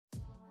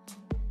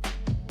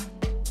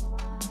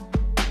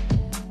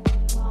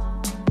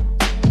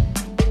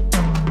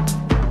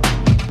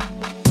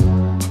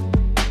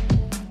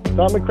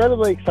So I'm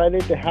incredibly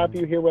excited to have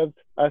you here with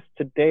us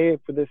today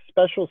for this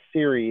special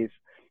series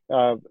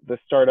of the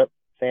Startup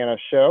Santa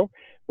Show.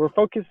 We're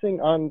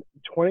focusing on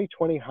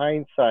 2020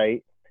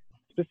 hindsight,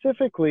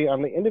 specifically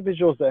on the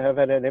individuals that have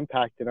had an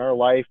impact in our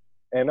life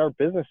and our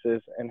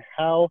businesses, and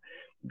how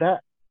that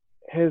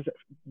has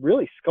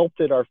really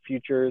sculpted our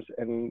futures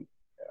and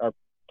our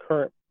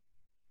current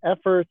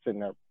efforts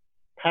and our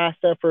past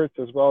efforts,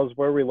 as well as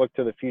where we look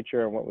to the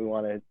future and what we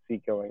want to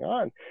see going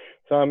on.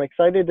 So I'm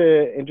excited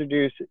to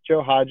introduce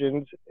Joe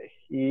Hodgins.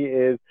 He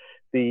is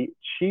the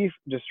Chief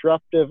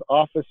Disruptive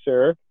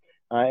Officer,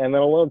 and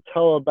then a little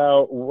tell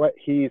about what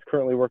he's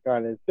currently working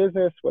on in his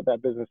business, what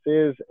that business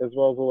is, as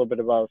well as a little bit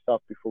about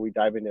himself before we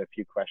dive into a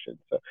few questions.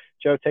 So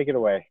Joe, take it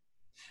away.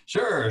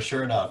 Sure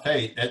enough.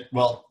 Hey,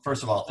 well,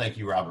 first of all, thank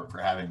you, Robert, for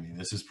having me.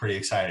 This is pretty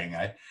exciting.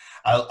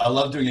 I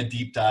love doing a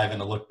deep dive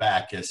and a look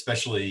back,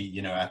 especially,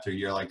 after a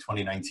year like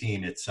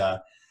 2019.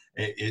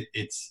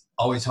 It's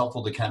always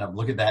helpful to kind of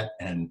look at that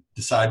and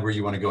decide where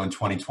you want to go in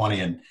 2020.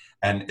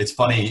 And it's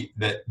funny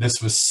that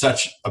this was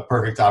such a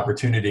perfect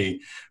opportunity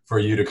for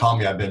you to call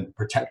me. I've been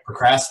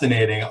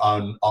procrastinating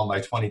on all my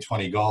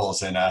 2020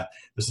 goals, and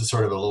this is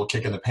sort of a little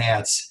kick in the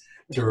pants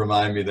to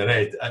remind me that,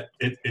 hey,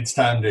 it's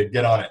time to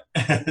get on it.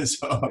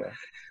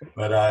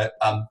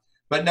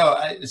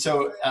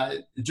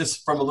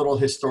 Just from a little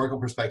historical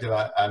perspective,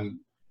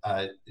 I'm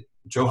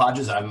Joe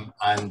Hodges.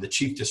 I'm the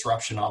Chief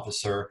Disruption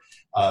Officer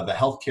of a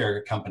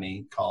healthcare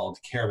company called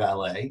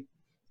CareValet.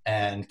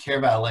 And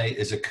CareValet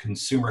is a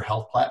consumer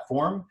health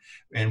platform,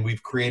 and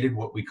we've created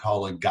what we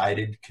call a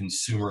guided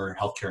consumer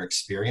healthcare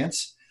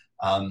experience.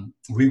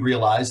 We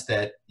realized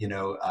that,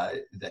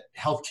 that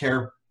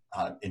healthcare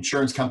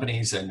insurance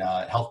companies and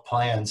health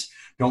plans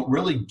don't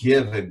really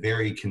give a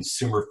very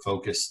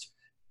consumer-focused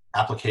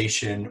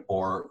application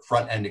or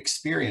front-end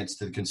experience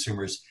to the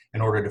consumers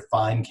in order to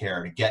find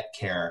care, to get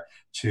care,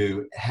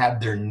 to have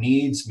their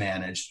needs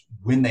managed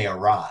when they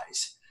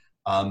arise.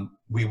 When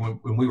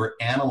we were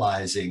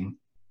analyzing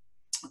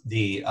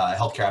the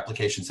healthcare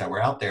applications that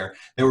were out there,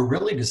 they were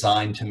really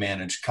designed to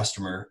manage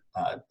customer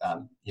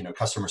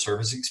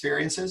service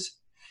experiences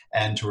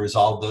and to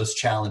resolve those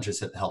challenges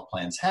that the health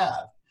plans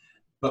have.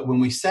 But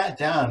when we sat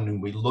down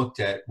and we looked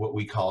at what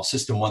we call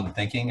System 1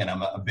 thinking, and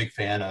I'm a big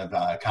fan of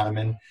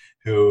Kahneman,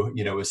 who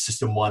is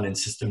System 1 and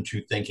System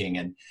 2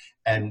 thinking,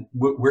 and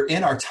we're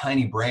in our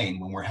tiny brain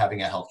when we're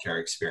having a healthcare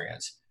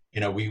experience.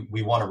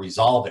 We want to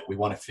resolve it. We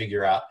want to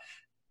figure out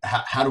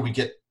how do we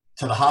get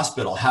to the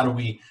hospital? How do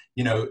we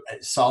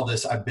solve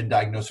this? I've been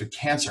diagnosed with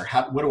cancer.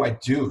 What do I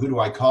do? Who do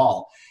I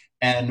call?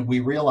 And we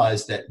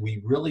realized that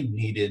we really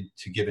needed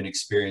to give an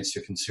experience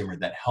to a consumer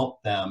that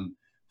helped them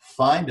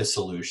find a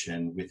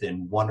solution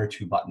within one or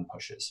two button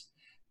pushes.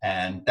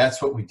 And that's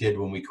what we did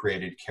when we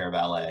created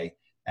CareValet.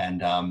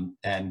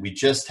 And we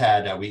just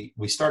had, we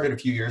started a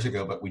few years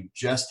ago, but we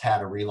just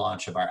had a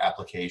relaunch of our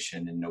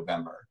application in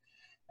November.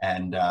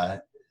 And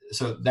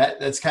so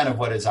that's kind of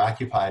what has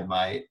occupied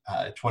my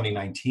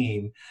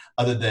 2019,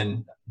 other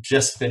than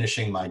just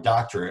finishing my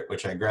doctorate,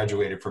 which I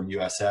graduated from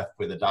USF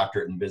with a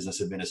doctorate in business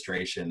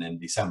administration in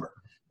December.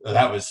 So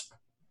that was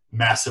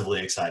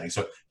massively exciting.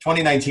 So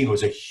 2019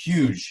 was a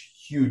huge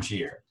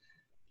year.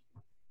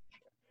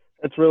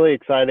 It's really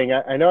exciting.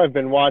 I know I've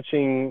been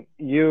watching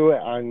you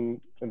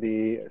on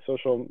the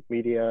social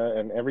media,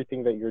 and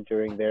everything that you're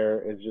doing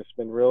there has just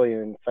been really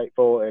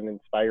insightful and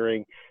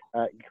inspiring.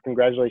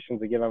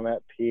 Congratulations again on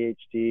that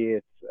PhD.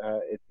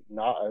 It's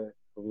not a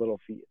little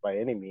feat by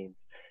any means,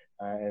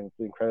 and it's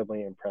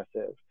incredibly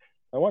impressive.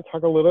 I want to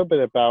talk a little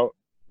bit about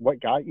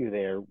what got you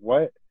there.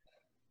 What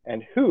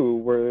and who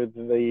were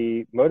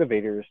the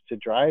motivators to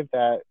drive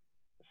that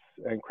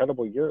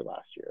incredible year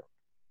last year?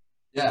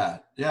 Yeah.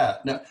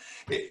 No,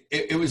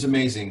 it was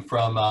amazing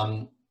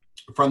from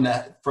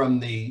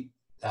the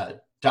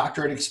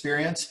doctorate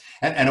experience.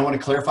 And I want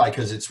to clarify,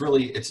 because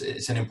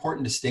it's an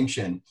important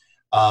distinction.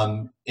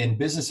 In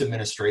business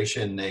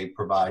administration, they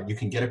provide, you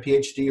can get a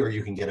PhD or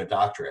you can get a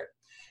doctorate.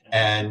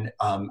 And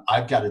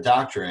I've got a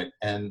doctorate.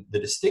 And the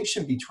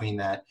distinction between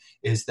that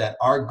is that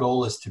our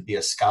goal is to be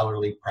a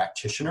scholarly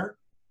practitioner.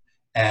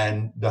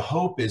 And the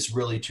hope is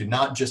really to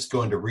not just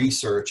go into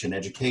research and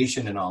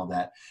education and all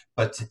that,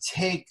 but to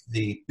take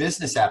the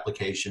business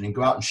application and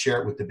go out and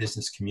share it with the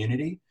business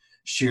community,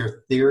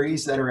 share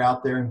theories that are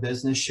out there in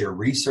business, share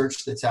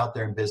research that's out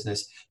there in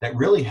business that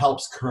really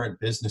helps current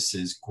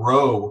businesses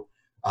grow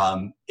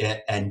and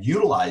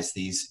utilize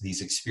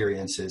these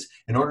experiences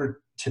in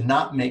order to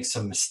not make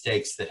some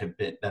mistakes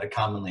that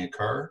commonly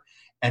occur,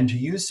 and to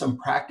use some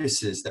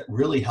practices that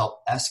really help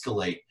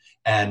escalate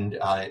and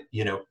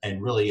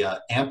really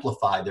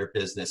amplify their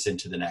business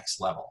into the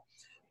next level.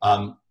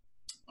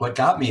 What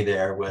got me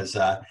there was,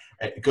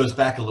 it goes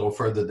back a little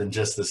further than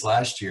just this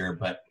last year,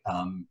 but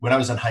when I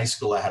was in high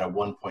school, I had a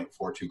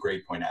 1.42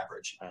 grade point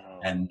average. Oh.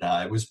 And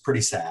it was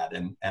pretty sad.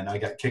 And I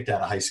got kicked out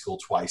of high school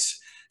twice,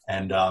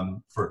 and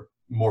for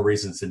more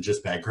reasons than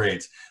just bad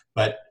grades.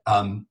 But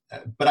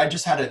I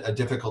just had a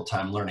difficult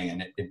time learning,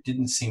 and it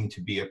didn't seem to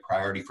be a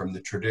priority from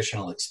the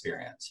traditional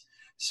experience.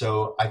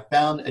 So I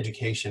found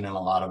education in a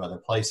lot of other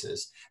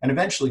places, and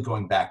eventually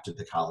going back to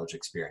the college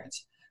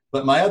experience.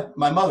 But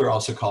my mother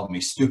also called me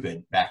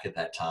stupid back at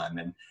that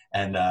time,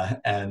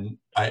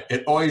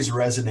 it always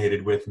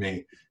resonated with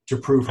me to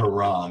prove her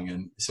wrong.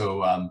 And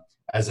so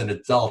as an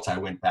adult, I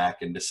went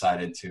back and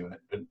decided to,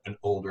 an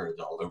older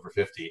adult, over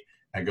 50,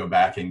 I go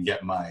back and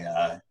get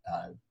my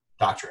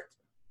doctorate.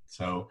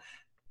 So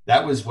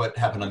that was what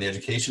happened on the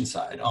education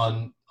side.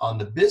 On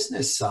the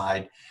business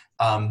side,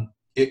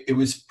 it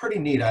was pretty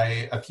neat.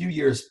 A few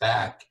years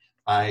back,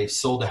 I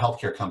sold a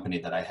healthcare company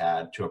that I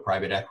had to a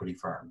private equity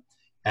firm.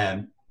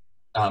 And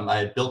I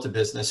had built a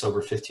business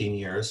over 15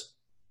 years.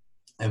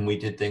 And we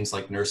did things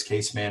like nurse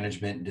case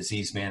management,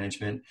 disease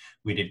management.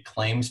 We did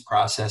claims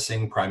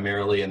processing,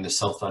 primarily in the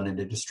self-funded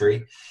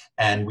industry.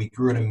 And we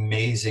grew an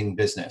amazing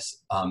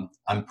business.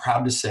 I'm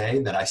proud to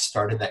say that I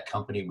started that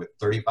company with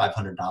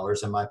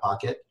 $3,500 in my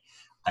pocket.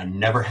 I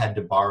never had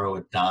to borrow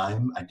a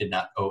dime. I did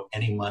not owe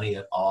any money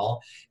at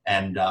all.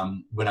 And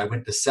when I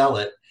went to sell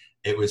it,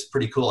 it was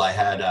pretty cool. I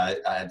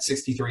had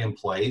 63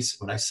 employees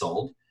when I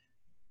sold.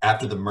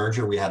 After the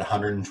merger, we had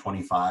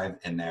 125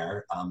 in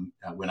there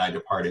when I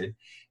departed.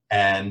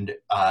 And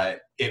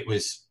it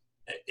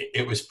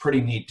was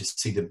pretty neat to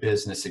see the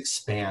business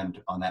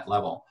expand on that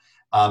level.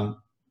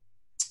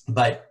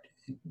 But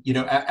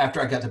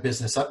after I got the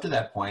business up to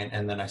that point,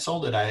 and then I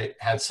sold it, I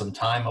had some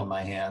time on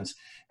my hands,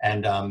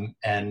 and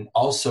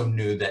also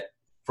knew that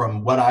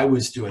from what I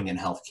was doing in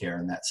healthcare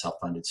in that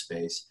self-funded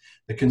space,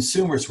 the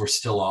consumers were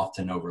still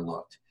often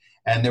overlooked.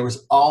 And there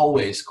was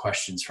always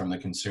questions from the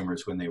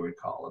consumers when they would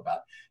call about,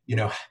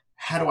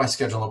 how do I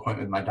schedule an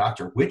appointment with my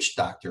doctor? Which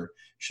doctor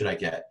should I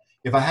get?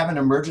 If I have an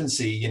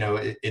emergency,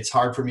 it's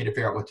hard for me to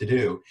figure out what to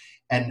do.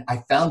 And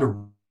I found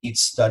a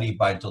study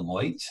by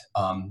Deloitte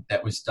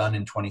that was done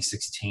in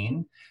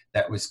 2016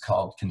 that was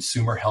called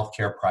Consumer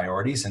Healthcare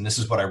Priorities. And this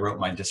is what I wrote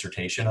my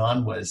dissertation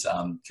on, was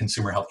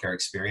consumer healthcare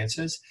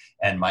experiences,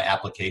 and my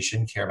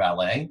application,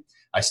 CareValet.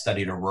 I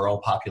studied a rural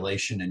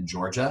population in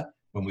Georgia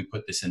when we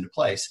put this into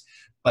place.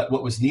 But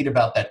what was neat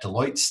about that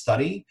Deloitte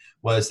study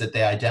was that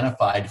they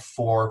identified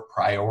 4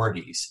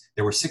 priorities.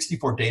 There were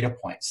 64 data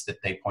points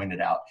that they pointed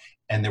out,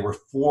 and there were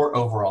 4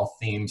 overall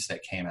themes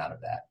that came out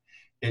of that.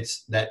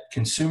 It's that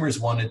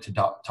consumers wanted to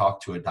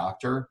talk to a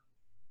doctor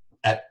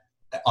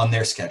on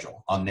their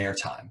schedule, on their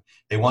time.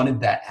 They wanted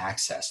that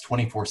access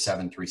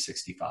 24/7,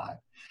 365.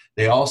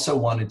 They also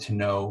wanted to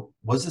know,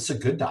 was this a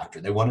good doctor?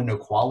 They want to know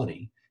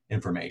quality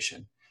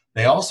information.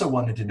 They also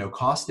wanted to know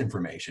cost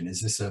information.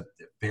 Is this a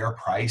fair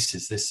price?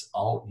 Is this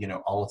all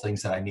the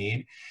things that I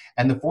need?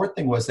 And the 4th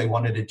thing was they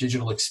wanted a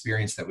digital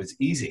experience that was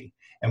easy.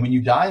 And when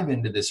you dive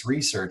into this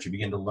research, you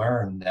begin to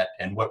learn that,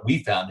 and what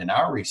we found in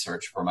our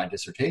research for my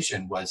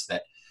dissertation was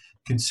that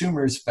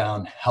consumers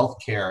found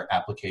healthcare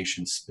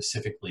applications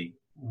specifically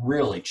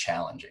really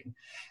challenging.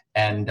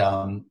 And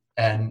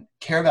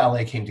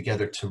CareValet came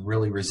together to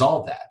really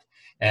resolve that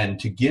and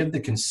to give the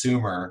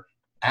consumer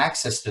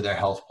access to their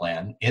health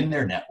plan in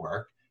their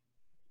network,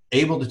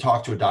 able to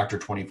talk to a doctor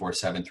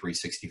 24/7,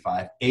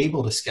 365,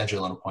 able to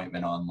schedule an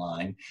appointment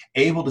online,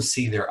 able to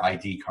see their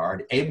ID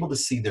card, able to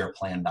see their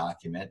plan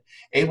document,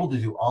 able to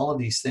do all of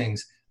these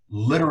things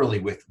literally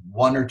with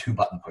 1 or 2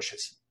 button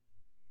pushes.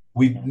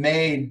 We've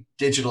made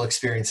digital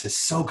experiences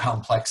so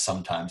complex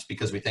sometimes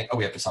because we think, oh,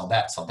 we have to solve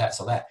that, solve that,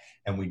 solve that.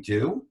 And we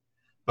do.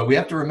 But we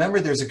have to remember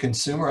there's a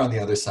consumer on the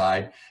other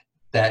side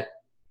that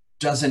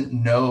doesn't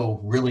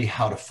know really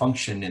how to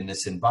function in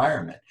this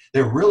environment.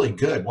 They're really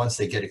good once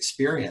they get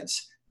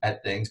experience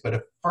at things, but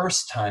a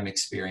first-time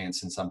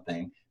experience in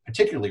something,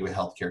 particularly with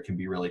healthcare, can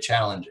be really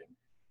challenging,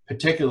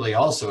 particularly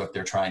also if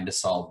they're trying to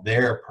solve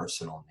their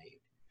personal need.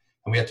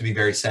 And we have to be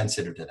very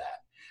sensitive to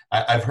that.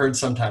 I've heard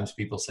sometimes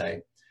people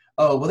say,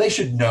 oh, well, they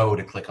should know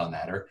to click on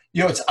that, or,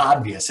 it's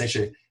obvious, they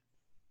should,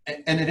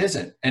 and it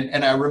isn't.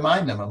 And I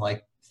remind them, I'm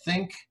like,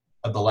 think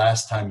of the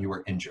last time you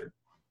were injured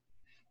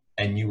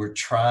and you were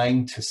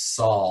trying to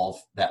solve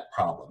that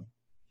problem.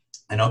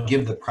 And I'll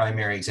give the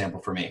primary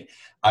example for me.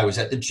 I was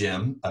at the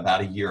gym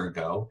about a year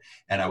ago,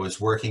 and I was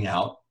working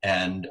out,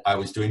 and I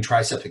was doing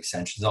tricep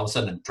extensions. All of a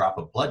sudden, a drop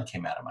of blood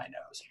came out of my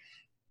nose.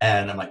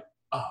 And I'm like,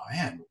 oh,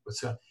 man,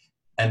 what's going on?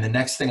 And the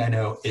next thing I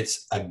know,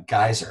 it's a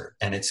geyser,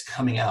 and it's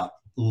coming out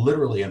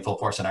literally in full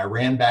force. And I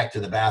ran back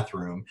to the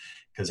bathroom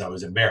because I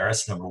was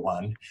embarrassed, number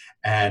 1.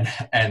 And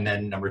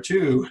then number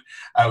 2,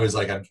 I was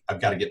like,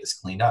 I've got to get this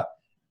cleaned up.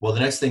 Well, the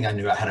next thing I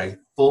knew, I had a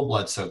full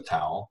blood-soaked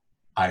towel.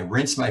 I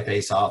rinsed my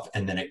face off,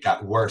 and then it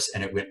got worse,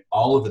 and it went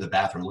all over the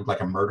bathroom. It looked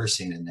like a murder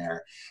scene in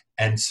there.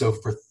 And so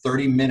for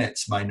 30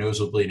 minutes, my nose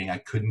was bleeding. I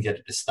couldn't get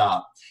it to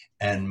stop,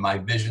 and my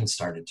vision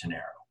started to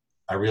narrow.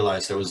 I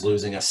realized I was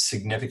losing a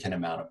significant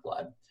amount of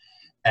blood.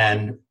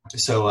 And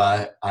so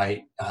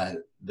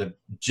the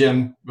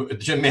gym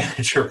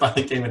manager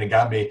finally came in and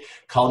got me,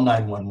 called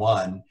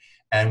 911,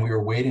 and we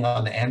were waiting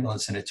on the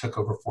ambulance, and it took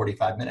over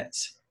 45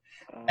 minutes.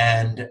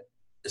 And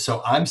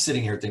so I'm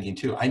sitting here thinking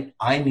too,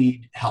 I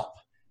need help.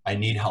 I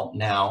need help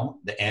now.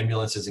 The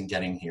ambulance isn't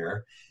getting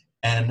here.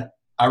 And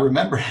I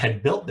remember I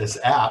had built this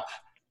app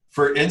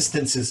for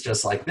instances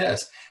just like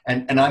this.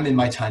 And I'm in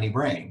my tiny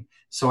brain.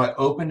 So I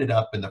opened it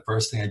up, and the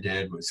first thing I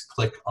did was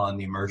click on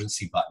the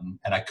emergency button.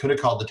 And I could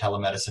have called the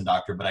telemedicine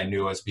doctor, but I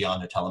knew I was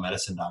beyond a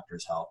telemedicine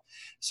doctor's help.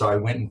 So I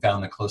went and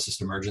found the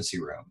closest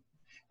emergency room.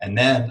 And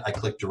then I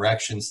clicked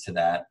directions to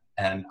that,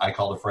 and I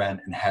called a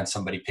friend and had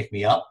somebody pick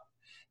me up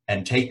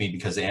and take me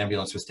because the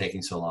ambulance was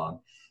taking so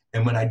long.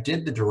 And when I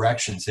did the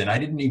directions, and I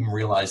didn't even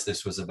realize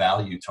this was a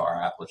value to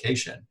our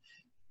application,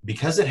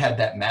 because it had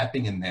that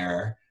mapping in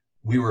there,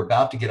 we were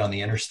about to get on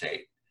the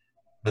interstate,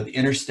 but the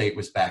interstate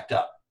was backed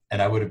up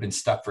and I would have been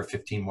stuck for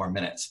 15 more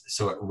minutes.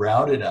 So it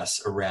routed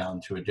us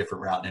around to a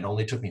different route, and it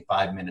only took me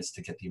 5 minutes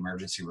to get the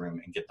emergency room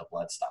and get the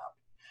blood stopped.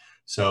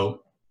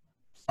 So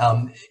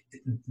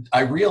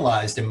I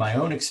realized in my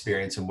own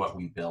experience and what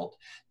we built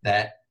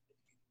that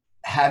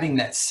having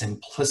that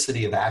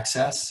simplicity of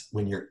access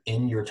when you're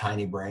in your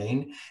tiny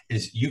brain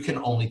is you can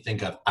only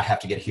think of, I have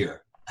to get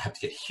here. I have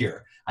to get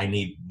here. I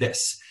need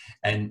this.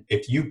 And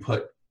if you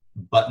put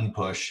button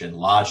push and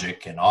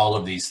logic and all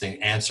of these things,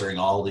 answering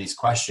all these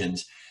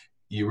questions,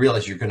 you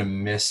realize you're going to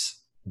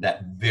miss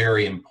that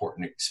very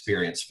important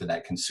experience for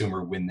that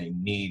consumer when they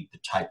need the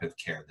type of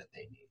care that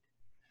they need.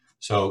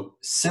 So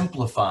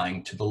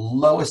simplifying to the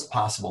lowest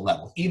possible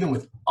level, even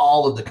with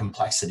all of the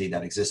complexity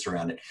that exists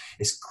around it,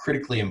 is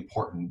critically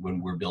important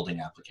when we're building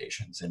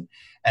applications.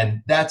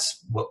 And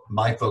that's what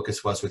my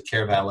focus was with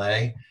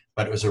CareValet,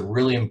 but it was a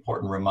really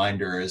important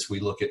reminder as we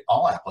look at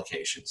all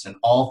applications and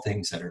all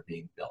things that are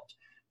being built.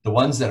 The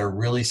ones that are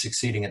really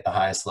succeeding at the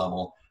highest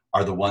level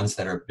are the ones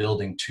that are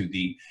building to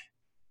the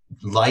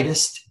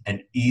lightest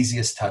and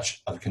easiest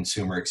touch of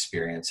consumer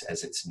experience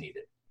as it's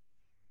needed.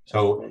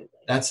 So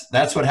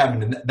that's what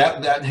happened. And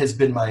that has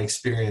been my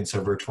experience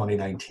over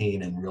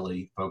 2019 and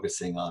really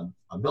focusing on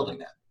building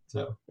that.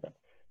 So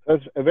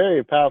that's a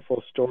very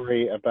powerful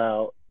story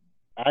about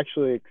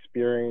actually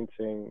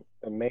experiencing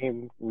the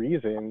main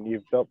reason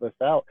you've built this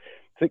out.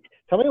 So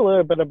tell me a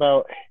little bit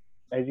about,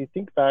 as you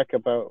think back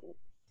about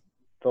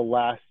the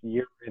last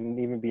year and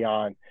even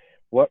beyond,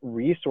 what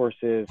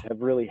resources have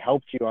really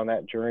helped you on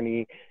that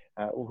journey?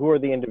 Who are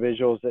the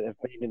individuals that have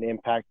made an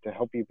impact to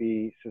help you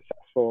be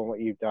successful in what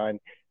you've done?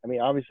 I mean,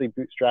 obviously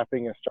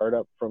bootstrapping a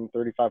startup from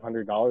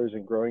 $3,500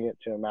 and growing it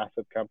to a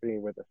massive company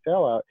with a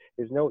sellout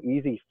is no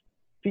easy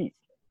feat.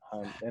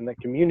 And the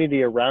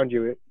community around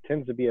you, it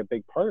tends to be a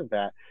big part of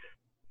that.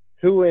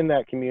 Who in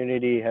that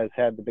community has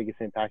had the biggest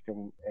impact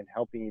in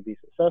helping you be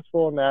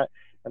successful in that?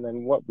 And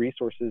then what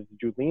resources did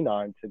you lean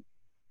on to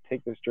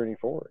take this journey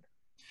forward?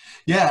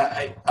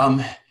 Yeah,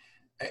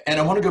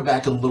 and I want to go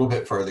back a little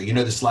bit further. You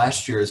know, this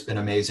last year has been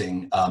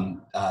amazing.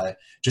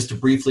 Just to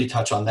briefly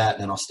touch on that,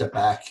 and then I'll step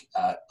back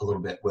a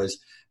little bit, was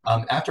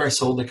after I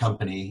sold the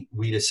company,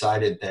 we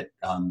decided that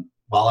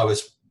while I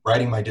was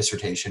writing my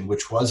dissertation,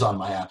 which was on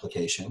my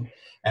application,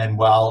 and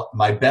while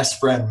my best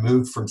friend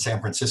moved from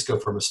San Francisco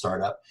from a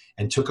startup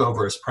and took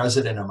over as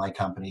president of my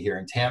company here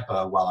in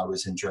Tampa while I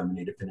was in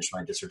Germany to finish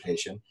my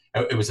dissertation,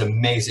 it was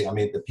amazing. I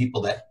mean, the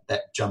people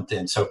that jumped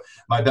in. So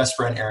my best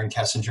friend, Aaron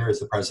Kessinger, is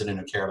the president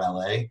of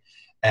CareValet.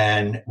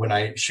 And when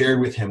I shared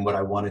with him what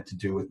I wanted to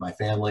do with my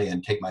family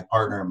and take my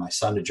partner and my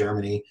son to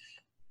Germany,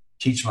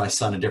 teach my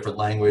son a different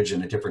language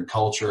and a different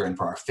culture, and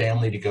for our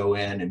family to go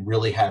in and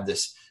really have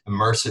this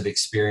immersive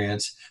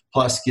experience,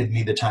 plus give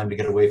me the time to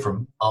get away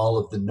from all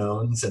of the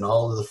knowns and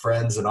all of the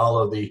friends and all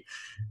of the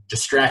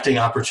distracting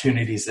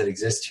opportunities that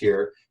exist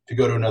here, to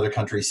go to another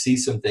country, see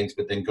some things,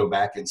 but then go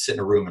back and sit in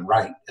a room and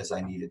write as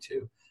I needed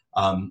to,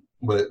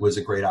 was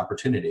a great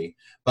opportunity.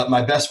 But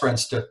my best friend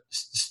stepped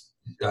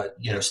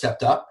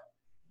up,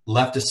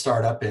 left a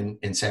startup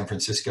in San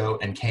Francisco,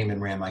 and came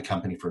and ran my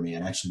company for me,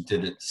 and actually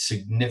did a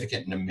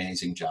significant and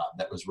amazing job.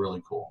 That was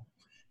really cool.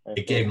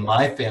 It gave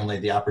my family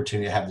the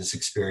opportunity to have this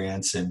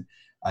experience and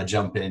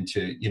jump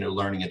into,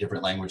 learning a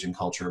different language and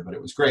culture, but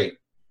it was great.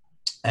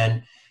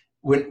 And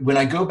when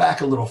I go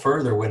back a little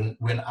further,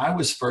 when I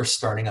was first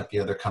starting up the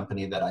other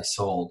company that I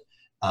sold,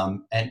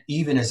 and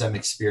even as I'm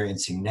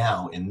experiencing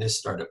now in this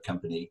startup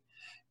company,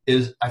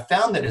 is I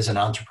found that as an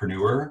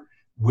entrepreneur,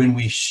 when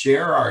we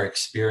share our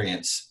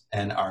experience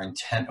and our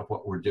intent of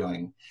what we're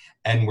doing,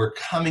 and we're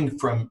coming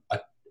from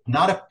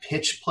not a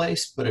pitch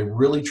place, but a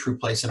really true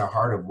place in our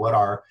heart of what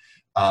our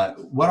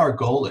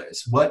goal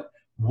is, what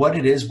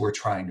it is we're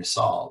trying to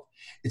solve.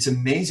 It's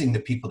amazing the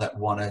people that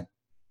want to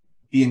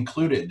be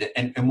included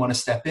and want to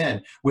step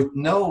in with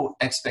no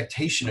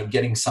expectation of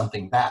getting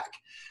something back.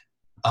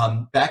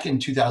 Back in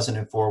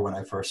 2004, when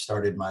I first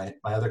started my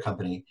other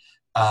company,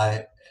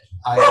 I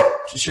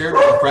shared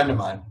with a friend of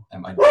mine,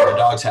 and my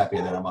dog's happy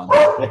that I'm on.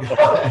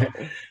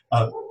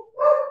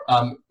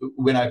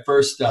 When I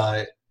first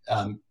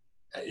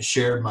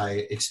shared my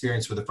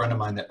experience with a friend of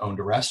mine that owned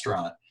a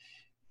restaurant,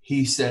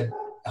 he said,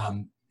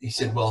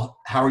 well,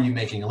 how are you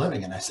making a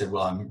living? And I said,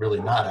 well, I'm really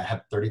not. I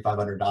have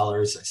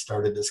 $3,500. I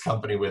started this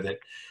company with it.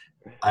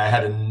 I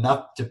had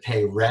enough to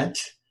pay rent.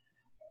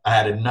 I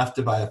had enough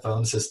to buy a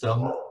phone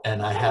system,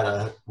 and I had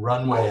a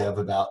runway of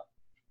about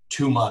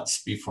 2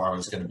 months before I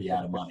was going to be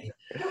out of money.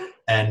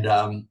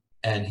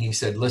 And he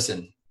said,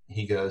 listen,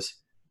 he goes,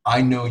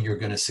 I know you're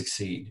going to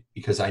succeed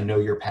because I know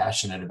you're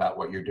passionate about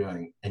what you're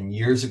doing. And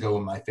years ago,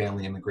 when my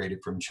family immigrated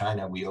from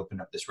China, we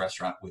opened up this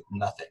restaurant with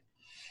nothing.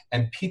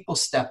 And people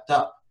stepped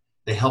up.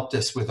 They helped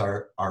us with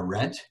our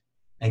rent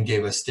and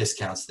gave us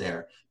discounts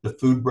there. The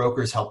food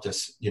brokers helped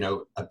us,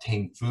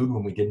 obtain food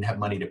when we didn't have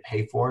money to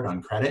pay for it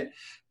on credit.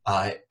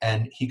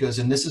 And he goes,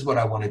 and this is what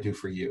I want to do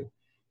for you.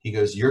 He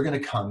goes, you're going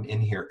to come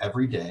in here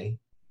every day,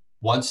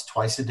 once,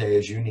 twice a day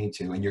as you need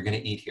to, and you're going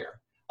to eat here.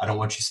 I don't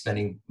want you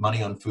spending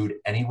money on food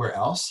anywhere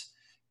else.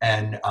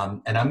 And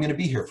I'm going to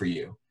be here for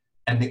you.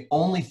 And the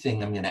only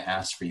thing I'm going to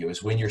ask for you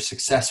is when you're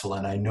successful,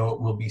 and I know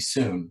it will be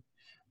soon,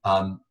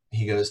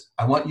 he goes,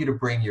 I want you to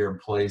bring your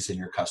employees and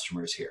your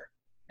customers here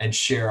and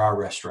share our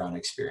restaurant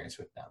experience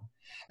with them.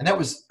 And that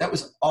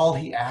was all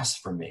he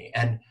asked from me.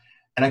 And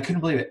I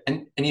couldn't believe it.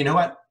 And you know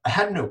what? I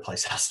had no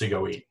place else to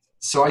go eat.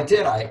 So I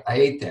did. I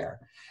ate there.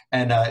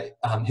 And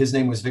his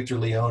name was Victor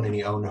Leone, and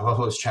he owned Ho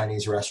Ho's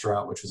Chinese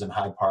restaurant, which was in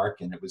Hyde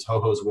Park, and it was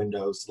Ho Ho's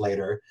Windows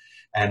later.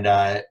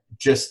 And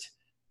just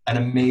an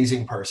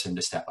amazing person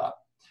to step up.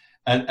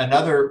 And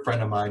another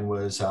friend of mine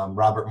was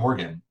Robert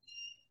Morgan.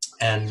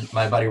 And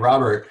my buddy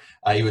Robert,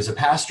 he was a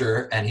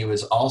pastor, and he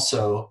was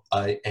also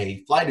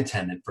a flight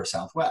attendant for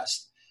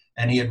Southwest.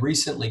 And he had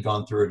recently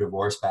gone through a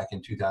divorce back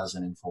in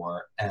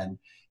 2004. And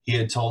he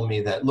had told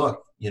me that,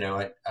 look,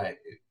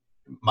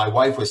 my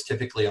wife was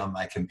typically on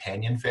my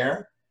companion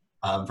fare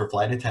for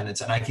flight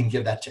attendants, and I can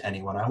give that to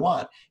anyone I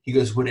want. He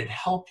goes, would it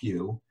help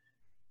you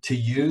to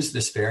use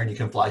this fare, and you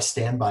can fly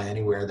standby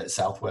anywhere that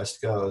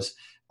Southwest goes,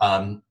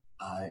 and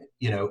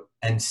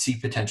see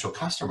potential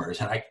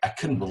customers? And I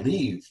couldn't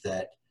believe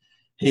that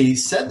he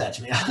said that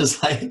to me. I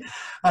was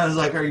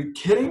like, are you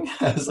kidding?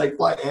 I was like,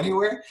 fly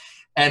anywhere?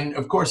 And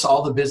of course,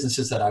 all the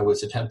businesses that I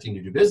was attempting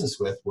to do business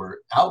with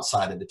were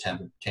outside of the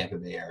Tampa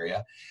Bay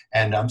area,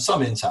 and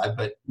some inside,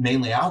 but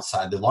mainly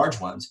outside, the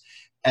large ones.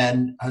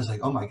 And I was like,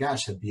 oh my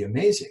gosh, that'd be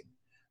amazing.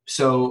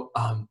 So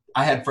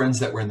I had friends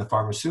that were in the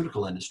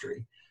pharmaceutical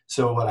industry.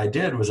 So what I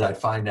did was I'd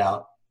find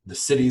out the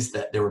cities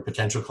that there were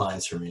potential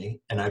clients for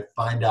me, and I'd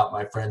find out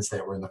my friends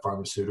that were in the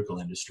pharmaceutical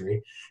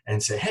industry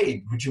and say,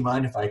 hey, would you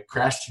mind if I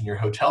crashed in your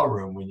hotel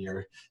room when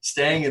you're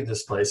staying at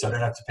this place? I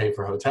don't have to pay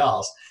for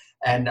hotels.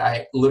 And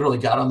I literally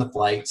got on the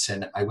flights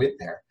and I went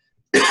there.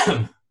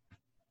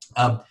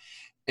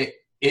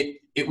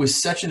 It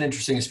was such an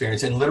interesting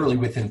experience. And literally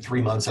within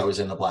 3 months, I was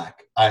in the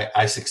black.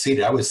 I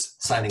succeeded. I was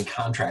signing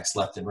contracts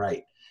left and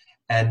right.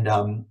 And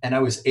I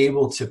was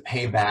able to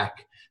pay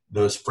back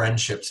those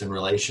friendships and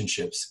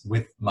relationships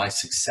with my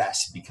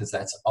success, because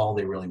that's all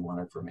they really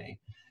wanted from me.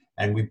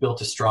 And we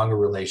built a stronger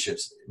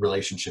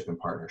relationship and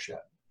partnership.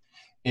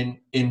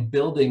 In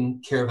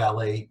building Care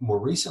Valet more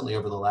recently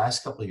over the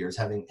last couple of years,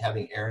 having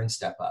Aaron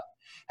step up,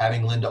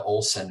 having Linda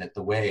Olson at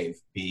The Wave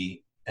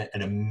be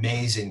an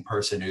amazing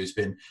person who's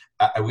been,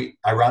 we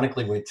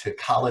ironically went to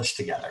college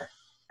together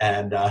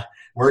and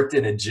worked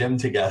in a gym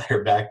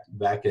together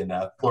back in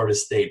Florida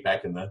State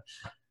back in the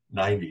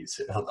 90s,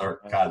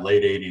 or God,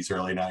 late 80s,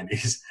 early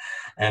 90s.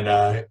 And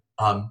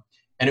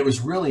it was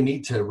really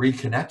neat to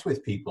reconnect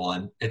with people.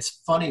 And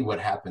it's funny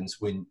what happens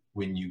when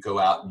you go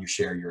out and you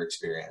share your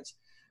experience.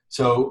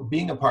 So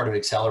being a part of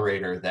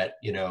Accelerator, that,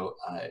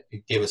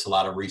 it gave us a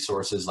lot of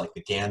resources like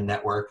the GAN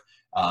network,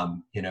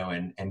 and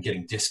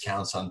getting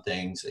discounts on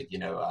things,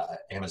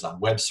 Amazon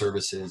Web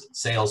Services,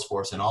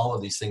 Salesforce, and all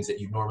of these things that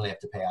you normally have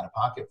to pay out of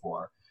pocket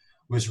for,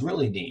 was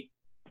really neat.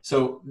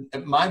 So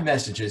my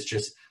message is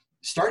just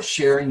start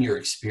sharing your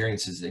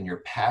experiences and your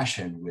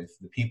passion with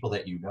the people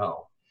that you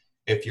know.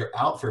 If you're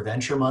out for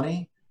venture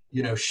money,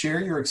 share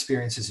your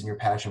experiences and your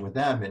passion with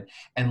them,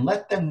 and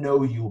let them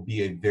know you'll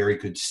be a very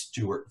good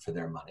steward for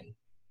their money.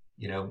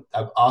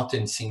 I've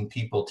often seen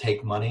people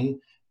take money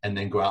and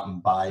then go out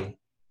and buy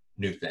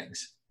new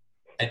things.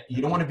 And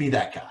you don't want to be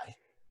that guy.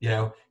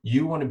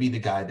 You want to be the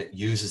guy that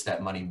uses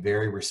that money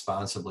very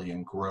responsibly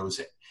and grows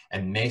it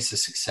and makes a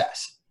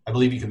success. I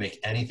believe you can make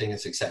anything a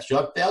success. You'll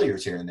have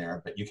failures here and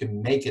there, but you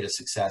can make it a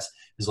success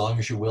as long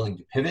as you're willing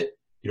to pivot.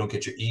 You don't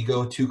get your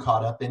ego too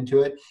caught up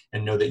into it,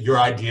 and know that your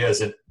idea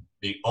isn't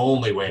the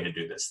only way to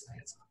do this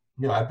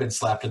thing. I've been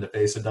slapped in the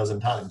face a dozen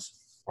times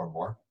or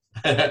more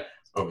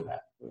over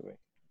that.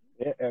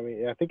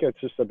 Yeah, I think it's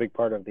just a big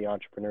part of the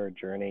entrepreneur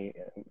journey.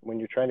 When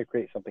you're trying to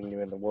create something new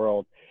in the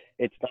world,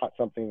 it's not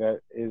something that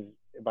is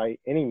by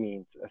any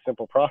means a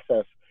simple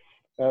process.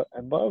 I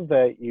love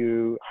that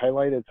you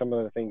highlighted some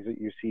of the things that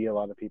you see a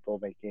lot of people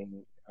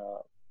making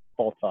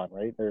faults on,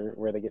 right?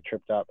 Where they get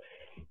tripped up.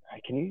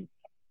 Can you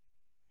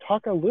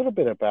talk a little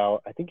bit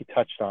about, I think you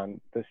touched on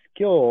the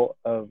skill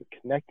of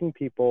connecting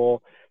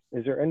people.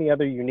 Is there any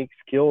other unique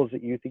skills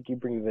that you think you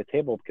bring to the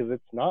table? Because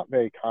it's not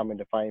very common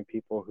to find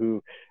people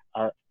who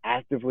are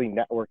actively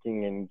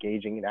networking and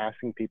engaging and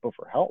asking people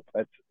for help.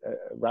 That's a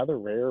rather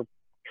rare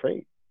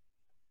trait.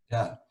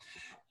 Yeah.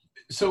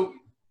 So,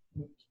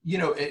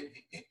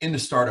 in the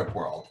startup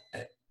world,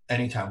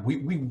 anytime,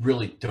 we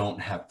really don't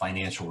have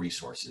financial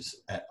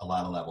resources at a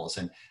lot of levels.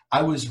 And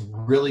I was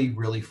really,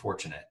 really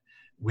fortunate.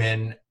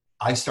 When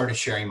I started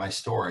sharing my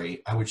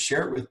story, I would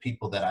share it with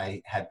people that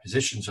I had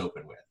positions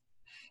open with.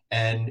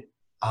 And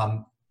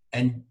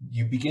and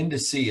you begin to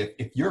see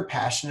if you're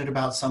passionate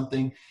about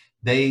something,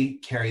 they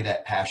carry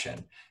that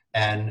passion.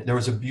 And there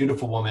was a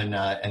beautiful woman,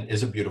 and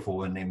is a beautiful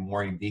woman named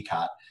Maureen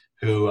Beacott,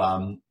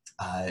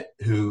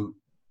 who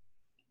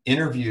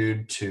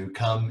interviewed to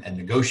come and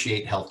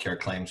negotiate healthcare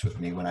claims with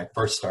me when I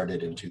first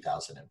started in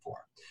 2004.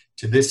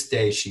 To this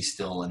day, she's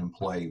still an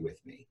employee with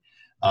me.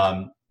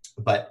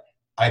 But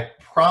I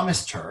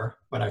promised her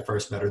when I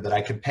first met her that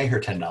I could pay her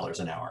 $10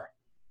 an hour.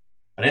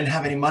 I didn't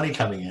have any money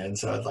coming in,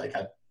 so I was like,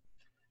 I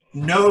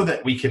know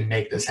that we can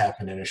make this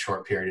happen in a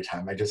short period of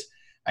time.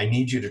 I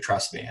need you to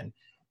trust me.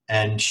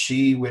 And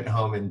she went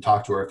home and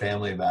talked to her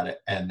family about it.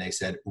 And they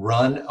said,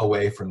 run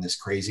away from this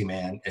crazy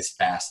man as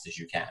fast as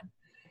you can.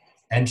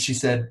 And she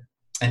said,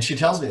 and she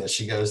tells me this,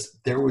 she goes,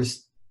 there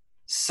was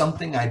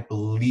something I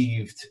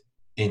believed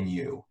in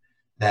you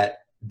that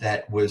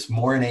was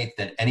more innate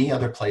than any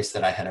other place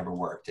that I had ever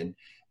worked. And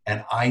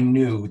I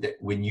knew that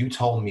when you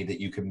told me that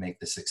you could make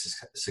the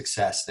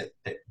success,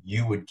 that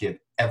you would give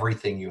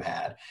everything you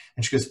had.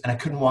 And she goes, and I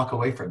couldn't walk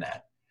away from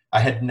that. I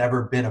had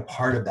never been a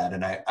part of that.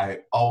 And I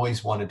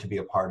always wanted to be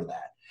a part of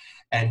that.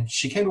 And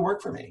she came to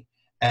work for me.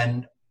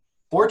 And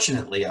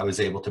fortunately, I was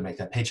able to make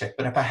that paycheck.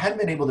 But if I hadn't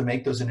been able to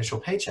make those initial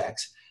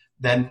paychecks,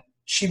 then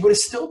she would have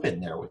still been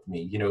there with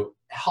me,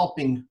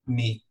 helping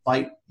me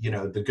fight,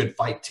 the good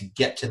fight to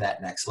get to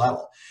that next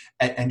level.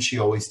 And she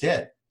always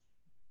did.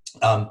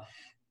 And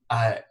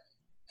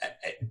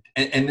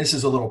this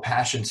is a little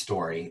passion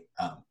story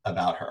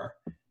about her.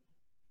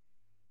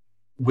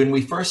 When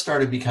we first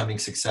started becoming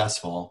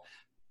successful,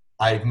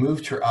 I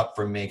moved her up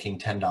from making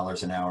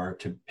 $10 an hour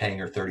to paying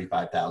her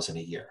 $35,000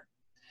 a year.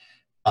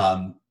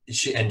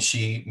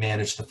 She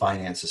managed the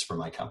finances for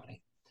my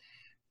company.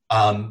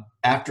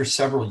 After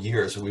several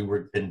years, we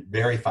were been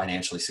very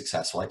financially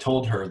successful. I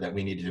told her that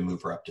we needed to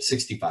move her up to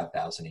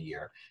 $65,000 a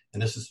year,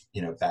 and this is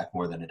back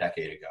more than a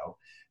decade ago.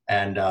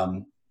 And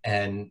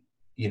I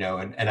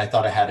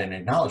thought I had an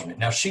acknowledgement.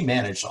 Now she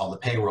managed all the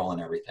payroll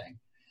and everything.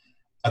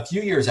 A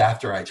few years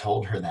after I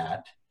told her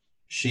that,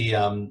 she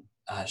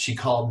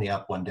called me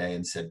up one day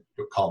and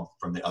called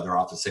from the other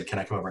office, said, "Can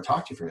I come over and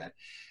talk to you for a minute?"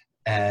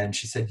 And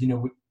she said,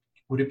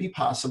 would it be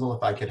possible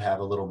if I could have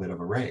a little bit of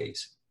a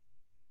raise?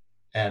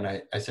 And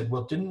I said,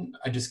 well, didn't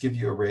I just give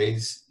you a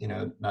raise,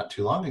 not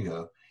too long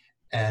ago?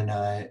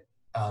 And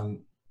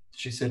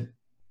she said,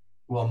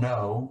 well,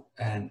 no.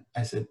 And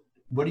I said,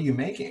 what are you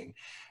making?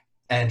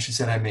 And she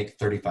said, I make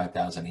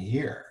 $35,000 a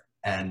year.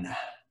 And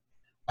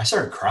I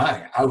started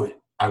crying.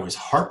 I was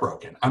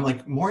heartbroken. I'm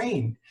like,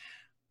 Maureen,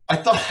 I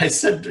thought I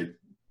said to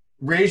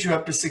raise you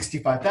up to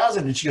 $65,000.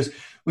 And she goes,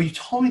 well, you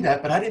told me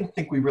that, but I didn't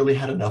think we really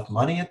had enough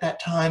money at that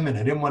time. And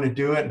I didn't want to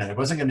do it. And I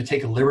wasn't going to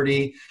take a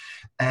liberty.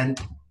 And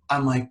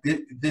I'm like,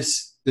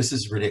 this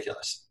is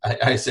ridiculous.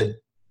 I said,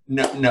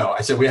 no.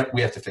 I said, we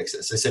have to fix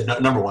this. I said, no,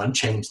 number one,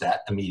 change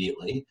that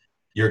immediately.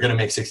 You're going to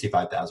make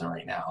 $65,000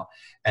 right now.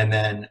 And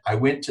then I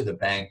went to the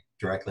bank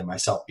directly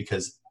myself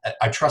because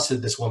I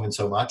trusted this woman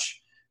so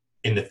much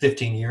in the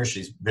 15 years.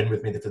 She's been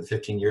with me for the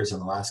 15 years in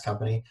the last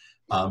company,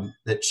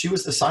 that she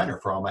was the signer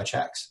for all my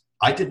checks.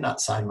 I did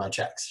not sign my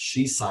checks.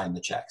 She signed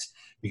the checks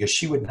because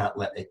she would not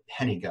let a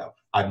penny go.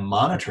 I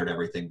monitored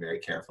everything very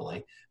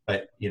carefully,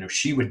 but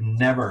she would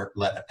never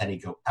let a penny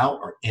go out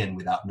or in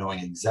without knowing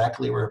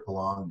exactly where it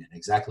belonged and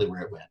exactly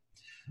where it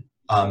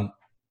went.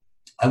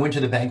 I went to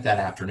the bank that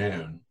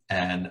afternoon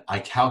and I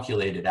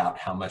calculated out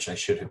how much I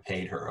should have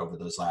paid her over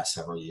those last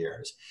several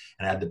years.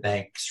 And I had the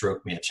bank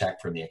stroke me a check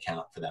from the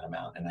account for that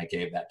amount. And I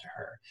gave that to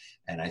her.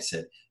 And I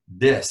said,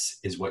 this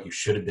is what you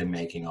should have been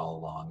making all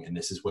along. And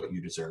this is what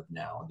you deserve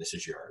now. And this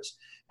is yours.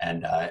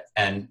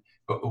 And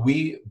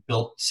we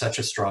built such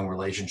a strong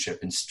relationship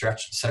and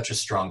stretched such a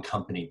strong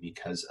company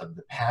because of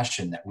the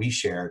passion that we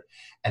shared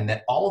and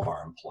that all of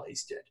our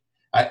employees did.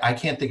 I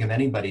can't think of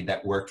anybody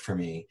that worked for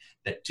me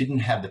that didn't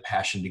have the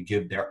passion to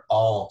give their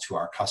all to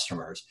our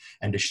customers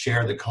and to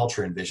share the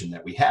culture and vision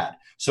that we had.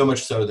 So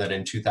much so that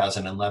in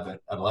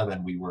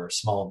 2011 we were a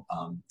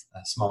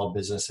small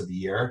business of the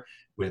year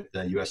with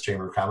the U.S.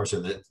 Chamber of Commerce, or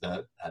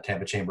the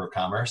Tampa Chamber of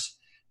Commerce,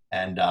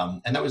 and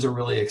that was a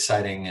really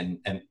exciting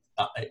and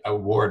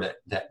award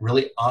that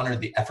really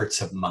honored the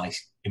efforts of my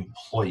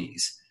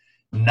employees.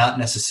 Not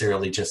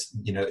necessarily just,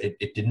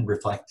 it didn't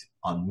reflect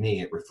on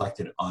me, it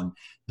reflected on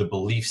the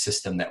belief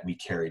system that we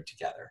carried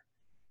together.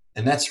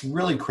 And that's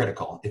really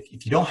critical.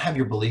 If you don't have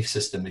your belief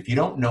system, if you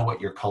don't know what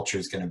your culture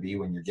is going to be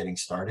when you're getting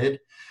started,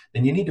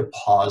 then you need to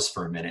pause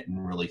for a minute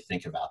and really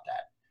think about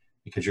that,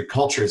 because your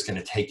culture is going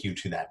to take you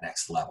to that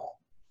next level.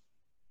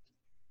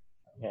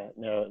 Yeah,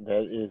 no,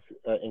 that is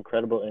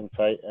incredible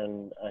insight.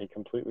 And I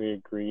completely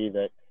agree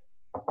that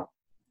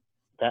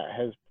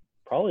has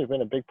probably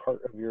been a big part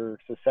of your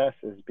success,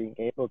 is being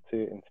able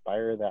to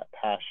inspire that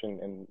passion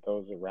in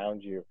those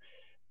around you.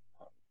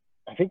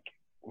 I think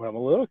what I'm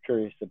a little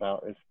curious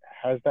about is,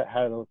 has that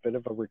had a bit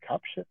of a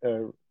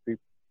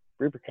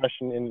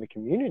repercussion in the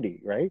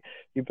community, right?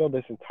 You build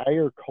this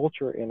entire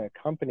culture in a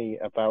company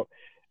about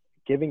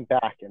giving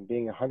back and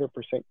being 100%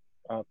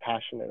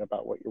 passionate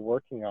about what you're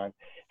working on.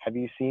 Have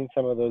you seen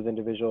some of those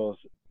individuals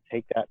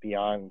take that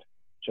beyond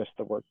just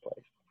the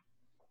workplace.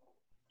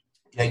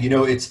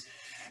 Yeah,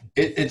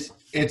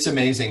 it's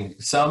amazing.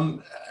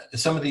 Some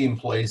of the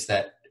employees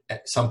that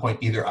at some point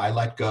either I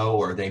let go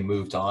or they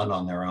moved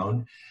on their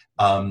own.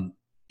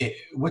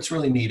 What's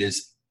really neat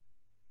is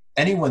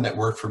anyone that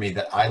worked for me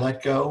that I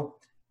let go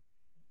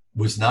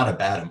was not a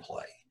bad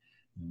employee.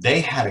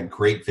 They had a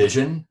great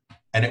vision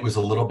and it was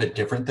a little bit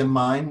different than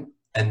mine.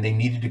 And they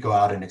needed to go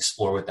out and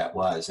explore what that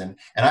was. And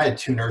I had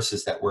 2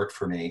 nurses that worked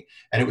for me,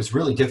 and it was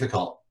really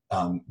difficult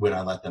when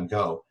I let them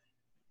go.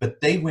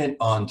 But they went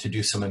on to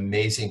do some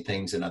amazing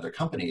things in other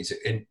companies,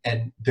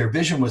 and their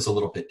vision was a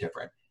little bit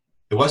different.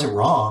 It wasn't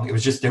wrong, it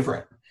was just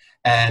different.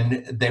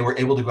 And they were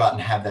able to go out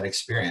and have that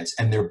experience.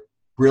 And they're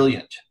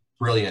brilliant,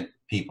 brilliant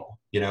people.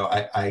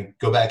 I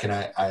go back and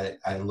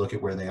I look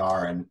at where they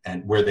are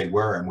and where they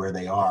were and where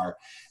they are,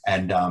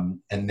 and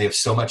they have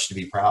so much to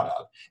be proud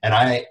of. And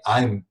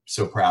I'm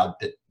so proud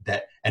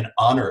that and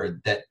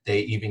honored that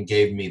they even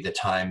gave me the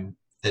time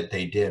that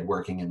they did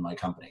working in my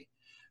company.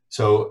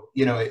 So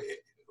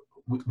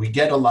we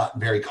get a lot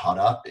very caught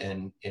up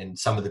in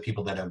some of the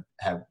people that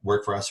have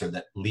worked for us or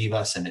that leave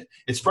us. And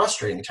it's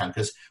frustrating at times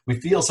because we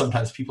feel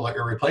sometimes people are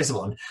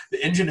irreplaceable and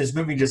the engine is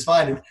moving just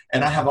fine.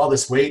 And I have all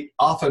this weight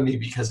off of me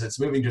because it's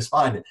moving just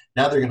fine. And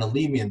now they're going to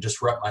leave me and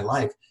disrupt my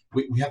life.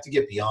 We have to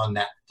get beyond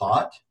that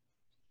thought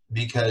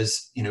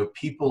because,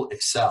 people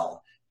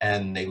excel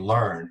and they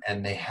learn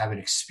and they have an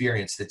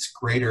experience that's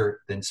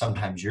greater than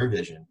sometimes your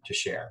vision to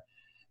share.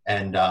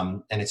 And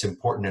it's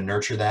important to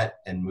nurture that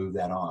and move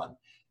that on.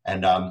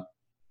 And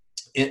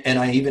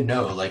I even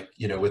know,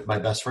 with my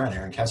best friend,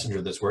 Aaron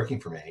Kessinger, that's working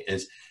for me,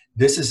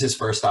 this is his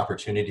first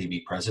opportunity to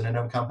be president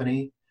of a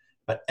company,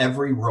 but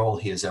every role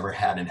he has ever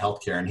had in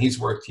healthcare, and he's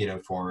worked,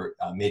 for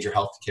major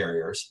health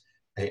carriers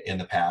in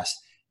the past,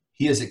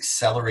 he has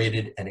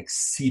accelerated and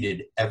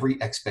exceeded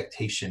every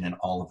expectation in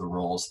all of the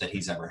roles that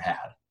he's ever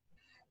had.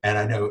 And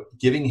I know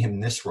giving him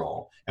this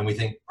role, and we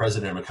think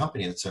president of a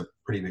company, that's a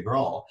pretty big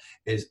role,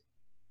 is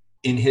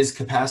in his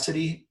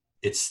capacity,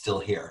 it's still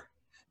here.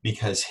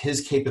 Because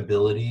his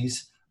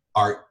capabilities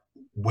are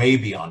way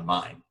beyond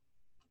mine.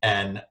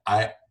 And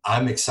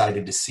I'm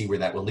excited to see where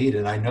that will lead.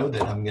 And I know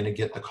that I'm going to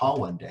get the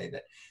call one day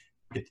that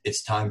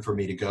it's time for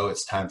me to go.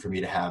 It's time for me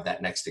to have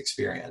that next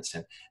experience.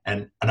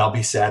 And I'll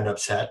be sad and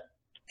upset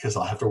because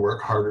I'll have to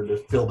work harder to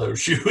fill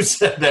those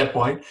shoes at that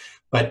point.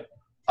 But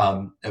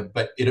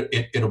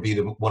it'll be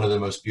one of the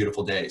most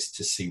beautiful days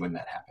to see when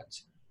that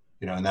happens.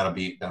 And that'll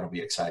be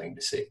exciting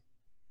to see.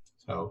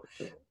 So,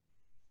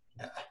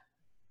 yeah.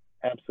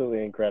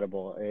 Absolutely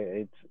incredible.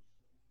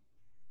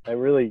 I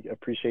really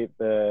appreciate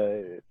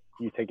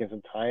you taking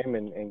some time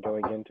and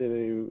going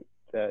into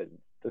the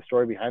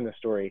story behind the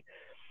story.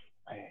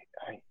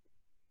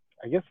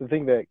 I guess the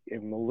thing that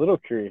I'm a little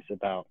curious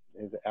about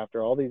is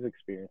after all these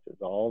experiences,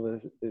 all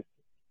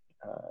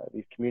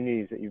these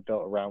communities that you've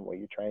built around what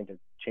you're trying to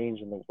change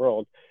in the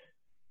world,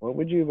 what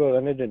would you have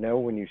wanted to know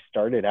when you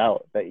started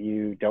out that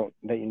you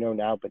know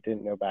now but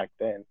didn't know back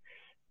then?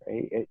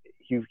 Right?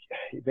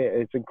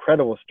 It's an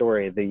incredible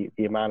story.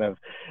 The amount of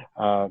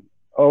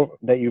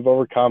that you've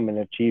overcome and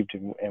achieved,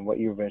 and what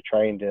you've been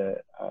trying to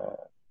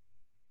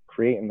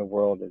create in the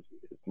world is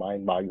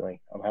mind-boggling.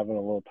 I'm having a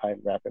little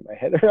time wrapping my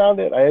head around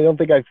it. I don't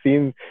think I've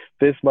seen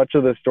this much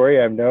of the story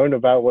I've known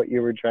about what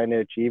you were trying to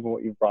achieve and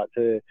what you've brought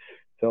to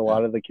a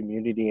lot of the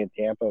community in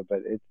Tampa. But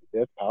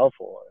it's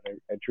powerful,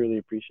 and I truly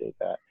appreciate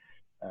that.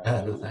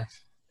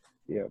 Thanks.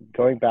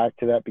 Going back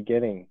to that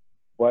beginning.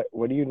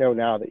 What do you know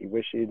now that you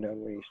wish you'd known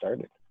when you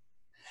started?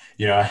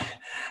 I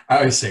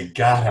always say,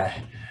 God,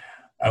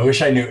 I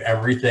wish I knew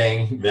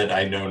everything that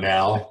I know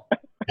now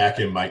back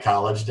in my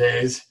college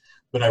days,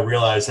 but I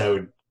realized I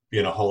would be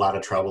in a whole lot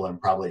of trouble and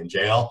probably in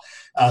jail.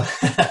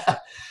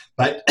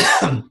 But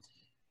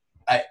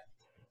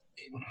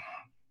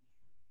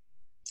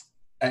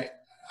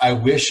I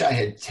wish I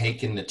had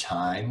taken the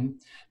time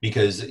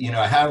because,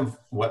 I have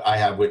what I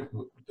have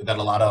that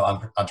a lot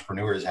of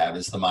entrepreneurs have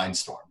is the mind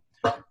storm.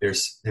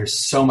 There's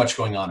so much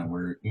going on and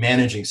we're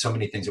managing so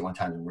many things at one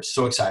time and we're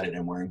so excited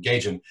and we're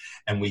engaging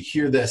and we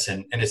hear this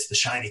and it's the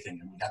shiny thing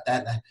and we got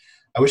that. And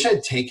I wish I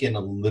had taken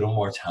a little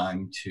more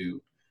time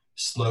to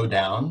slow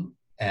down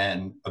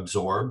and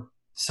absorb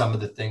some of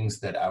the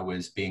things that I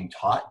was being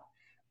taught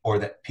or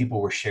that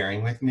people were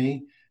sharing with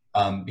me,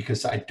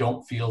 because I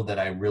don't feel that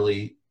I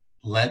really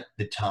lent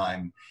the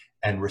time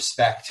and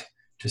respect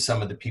to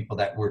some of the people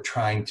that were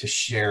trying to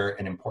share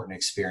an important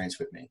experience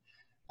with me.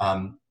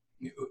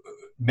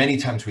 Many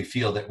times we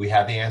feel that we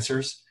have the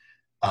answers,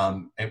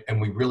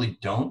 and we really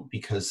don't,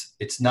 because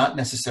it's not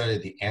necessarily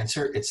the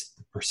answer, it's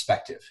the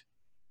perspective.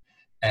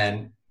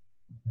 And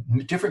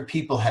different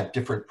people have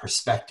different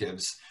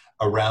perspectives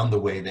around the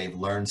way they've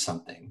learned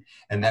something.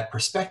 And that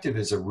perspective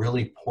is a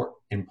really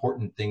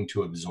important thing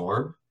to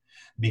absorb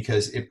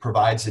because it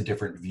provides a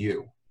different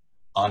view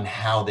on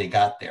how they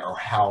got there or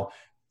how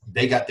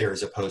they got there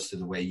as opposed to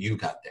the way you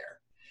got there.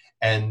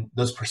 And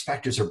those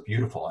perspectives are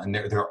beautiful and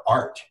they're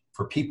art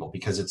for people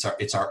because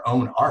it's our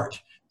own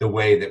art, the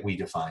way that we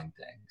define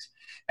things.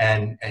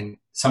 And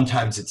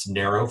sometimes it's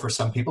narrow for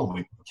some people, and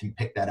we can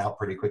pick that out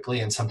pretty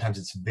quickly. And sometimes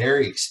it's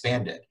very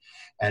expanded,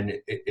 and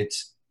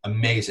it's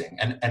amazing.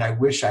 And I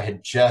wish I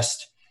had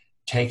just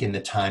taken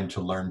the time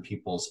to learn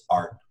people's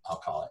art, I'll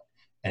call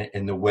it,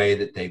 and the way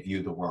that they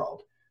view the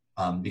world.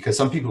 Because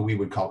some people we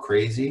would call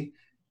crazy,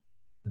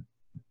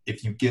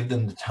 if you give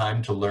them the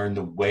time to learn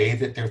the way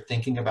that they're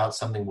thinking about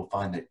something, we'll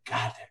find that,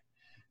 God,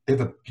 they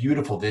have a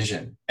beautiful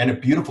vision and a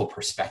beautiful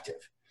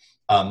perspective.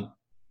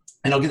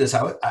 And I'll get this.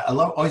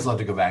 Always love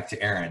to go back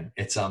to Aaron.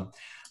 It's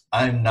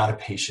I'm not a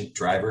patient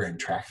driver in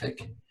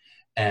traffic,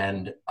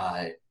 and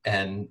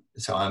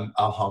so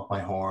I'll honk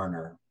my horn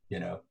or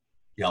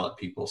yell at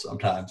people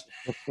sometimes,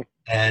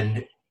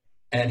 and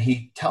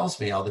he tells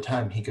me all the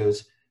time. He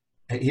goes,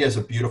 he has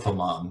a beautiful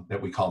mom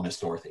that we call Miss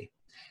Dorothy,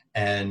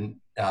 and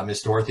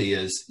Miss Dorothy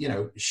is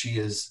she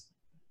is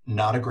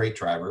not a great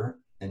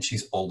driver, and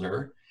she's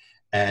older.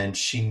 And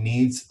she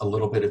needs a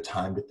little bit of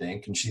time to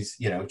think. And she's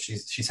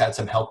had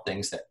some health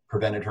things that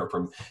prevented her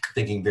from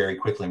thinking very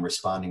quickly and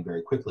responding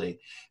very quickly.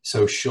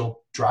 So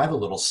she'll drive a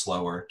little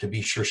slower to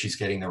be sure she's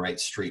getting the right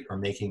street or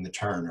making the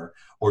turn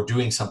or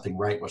doing something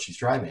right while she's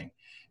driving.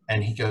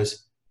 And he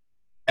goes,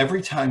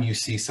 every time you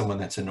see someone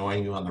that's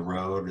annoying you on the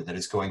road or that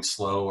is going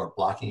slow or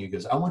blocking you, he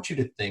goes, I want you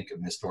to think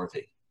of Miss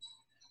Dorothy.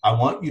 I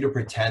want you to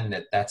pretend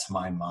that that's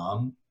my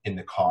mom in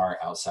the car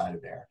outside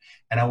of there.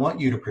 And I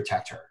want you to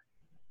protect her.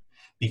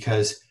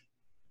 Because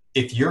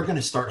if you're going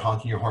to start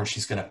honking your horn,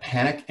 she's going to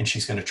panic and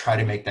she's going to try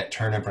to make that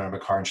turn in front of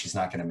a car and she's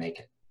not going to make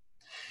it.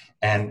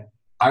 And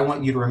I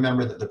want you to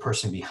remember that the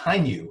person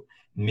behind you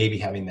may be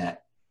having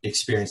that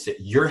experience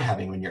that you're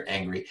having when you're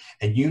angry,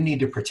 and you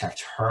need to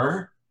protect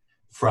her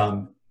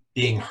from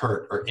being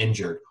hurt or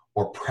injured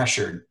or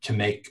pressured to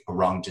make a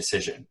wrong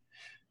decision.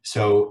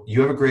 So you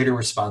have a greater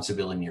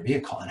responsibility in your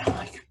vehicle. And I'm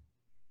like,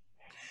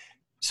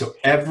 so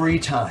every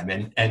time,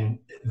 and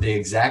the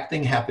exact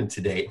thing happened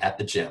today at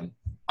the gym.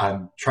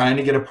 I'm trying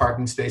to get a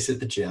parking space at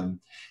the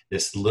gym.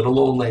 This little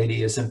old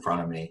lady is in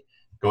front of me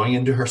going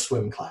into her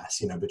swim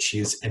class, but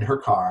she's in her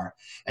car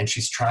and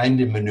she's trying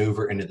to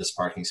maneuver into this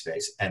parking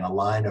space, and a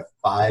line of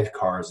 5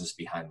 cars is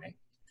behind me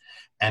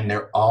and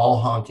they're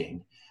all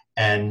honking.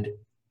 And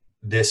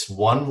this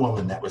one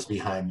woman that was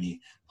behind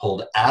me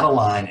pulled out of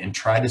line and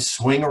tried to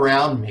swing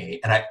around me.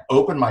 And I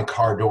opened my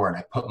car door and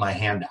I put my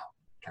hand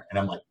out and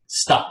I'm like,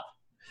 stop,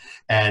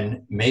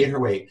 and made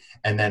her wait.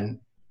 And then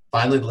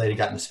finally, the lady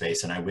got in the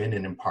space, and I went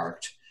in and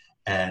parked.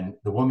 And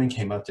the woman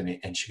came up to me,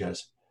 and she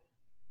goes,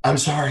 "I'm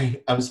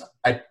sorry.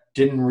 I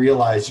didn't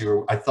realize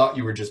I thought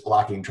you were just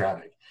blocking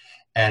traffic."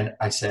 And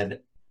I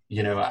said,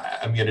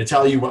 I'm going to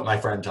tell you what my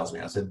friend tells me.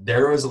 I said,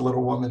 there was a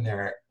little woman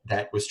there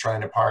that was trying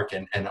to park,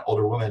 and an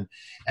older woman.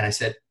 And I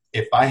said,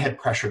 if I had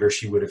pressured her,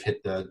 she would have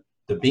hit the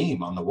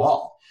beam on the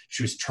wall.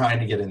 She was trying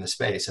to get in the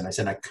space. And I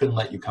said, I couldn't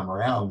let you come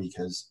around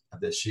because of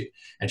this. She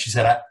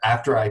said,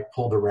 after I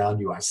pulled around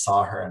you, I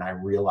saw her and I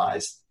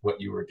realized what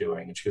you were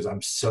doing. And she goes,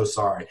 I'm so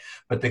sorry.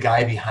 But the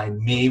guy behind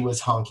me was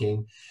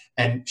honking,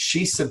 and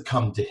she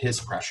succumbed to his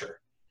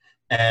pressure.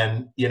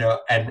 And,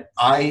 and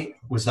I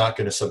was not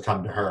going to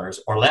succumb to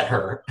hers or let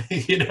her,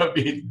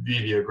 be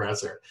the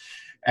aggressor.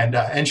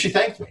 And she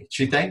thanked me.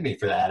 She thanked me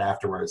for that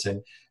afterwards.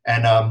 And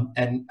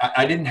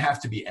I didn't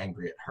have to be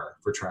angry at her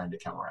for trying to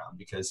come around,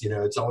 because,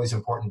 it's always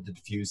important to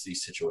diffuse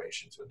these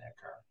situations when they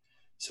occur.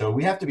 So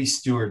we have to be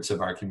stewards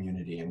of our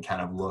community and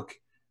kind of look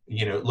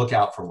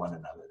out for one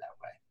another that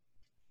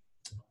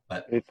way.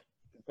 But it's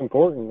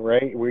important,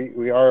 right?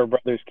 We are a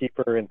brother's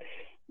keeper, and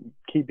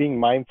keep being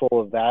mindful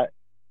of that.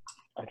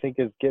 I think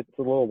it gets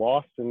a little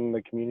lost in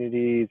the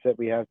communities that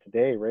we have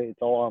today, right?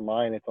 It's all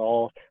online. It's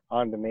all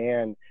on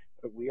demand.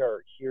 But we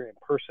are here in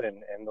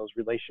person, and those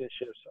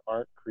relationships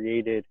aren't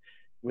created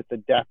with the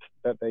depth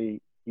that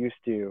they used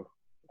to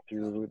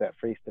through that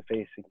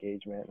face-to-face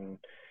engagement and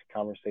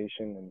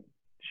conversation and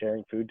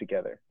sharing food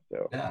together.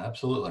 So yeah,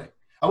 absolutely.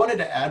 I wanted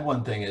to add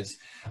one thing is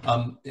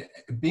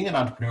being an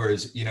entrepreneur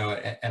is,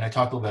 and I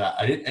talked a little bit,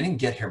 I didn't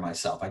get here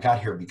myself. I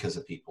got here because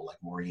of people like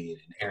Maureen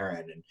and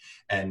Aaron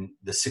and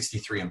the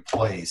 63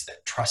 employees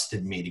that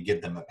trusted me to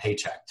give them a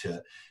paycheck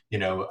to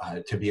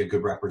be a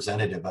good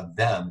representative of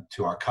them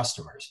to our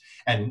customers.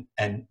 And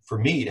for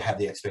me to have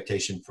the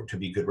expectation to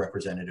be good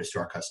representatives to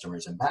our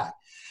customers and back.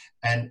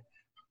 And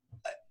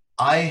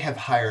I have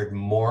hired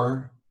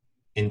more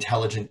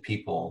intelligent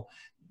people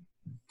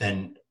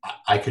than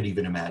I could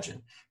even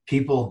imagine.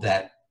 People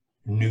that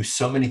knew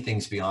so many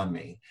things beyond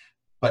me.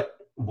 But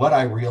what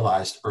I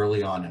realized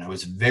early on, and I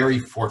was very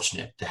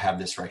fortunate to have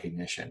this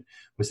recognition,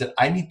 was that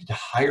I needed to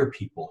hire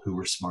people who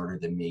were smarter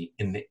than me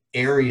in the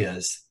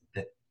areas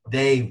that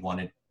they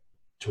wanted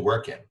to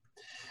work in.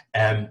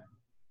 And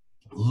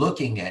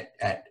looking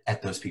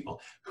at those people,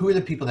 who are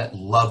the people that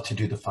love to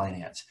do the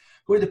finance?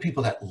 Who are the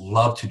people that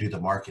love to do the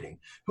marketing?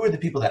 Who are the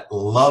people that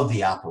love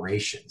the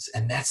operations?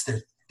 And that's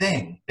their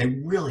thing. They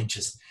really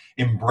just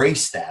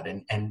embrace that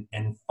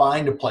and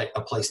find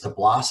a place to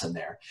blossom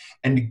there,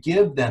 and to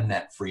give them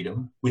that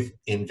freedom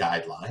within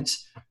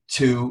guidelines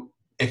to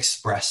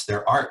express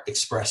their art,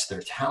 express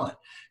their talent,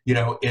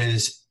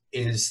 is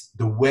is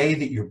the way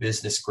that your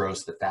business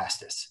grows the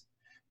fastest,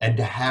 and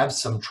to have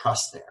some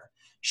trust there.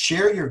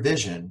 Share your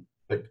vision,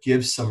 but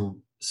give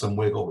some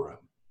wiggle room,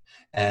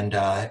 and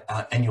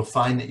you'll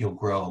find that you'll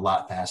grow a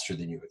lot faster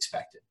than you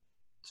expected.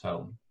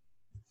 So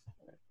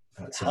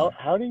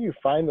how do you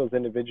find those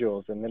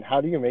individuals, and then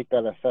how do you make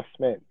that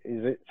assessment?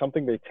 Is it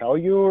something they tell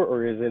you,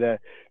 or is it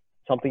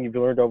something you've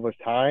learned over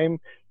time?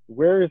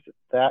 Where is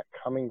that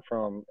coming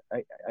from?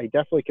 I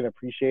definitely can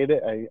appreciate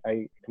it.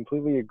 I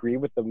completely agree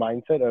with the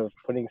mindset of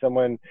putting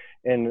someone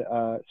in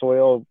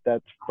soil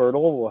that's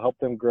fertile will help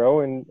them grow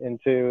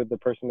into the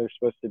person they're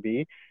supposed to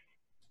be.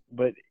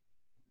 But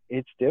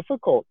it's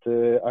difficult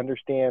to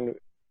understand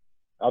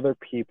other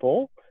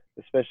people,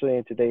 especially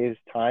in today's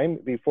time,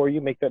 before you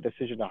make that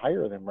decision to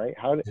hire them, right?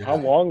 How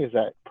long is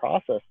that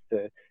process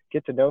to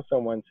get to know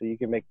someone so you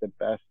can make the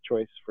best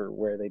choice for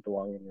where they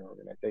belong in your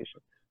organization?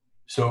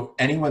 So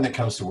anyone that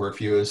comes to work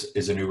for you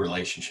is a new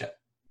relationship.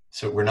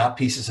 So we're not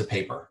pieces of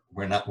paper.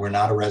 We're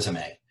not a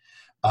resume.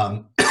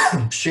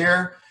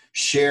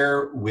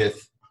 Share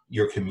with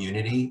your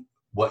community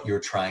what you're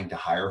trying to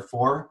hire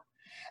for.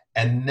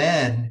 And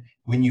then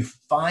when you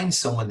find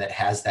someone that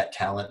has that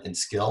talent and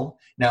skill,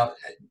 now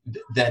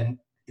then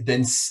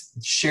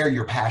share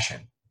your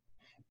passion.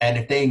 And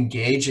if they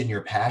engage in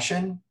your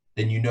passion,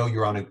 then you know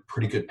you're on a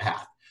pretty good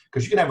path.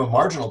 Because you can have a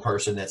marginal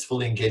person that's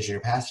fully engaged in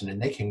your passion,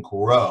 and they can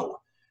grow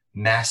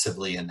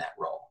massively in that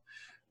role.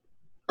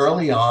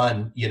 Early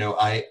on,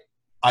 I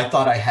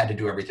thought I had to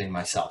do everything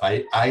myself.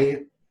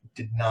 I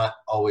did not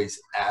always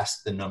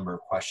ask the number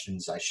of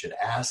questions I should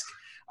ask.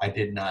 I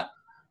did not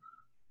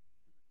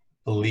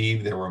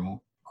believe there were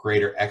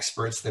greater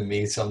experts than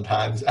me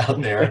sometimes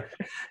out there.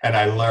 And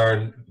I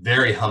learned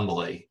very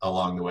humbly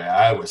along the way.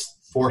 I was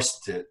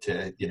forced to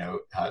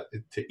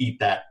eat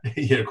that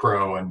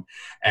crow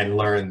and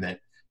learn that,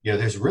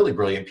 there's really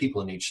brilliant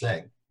people in each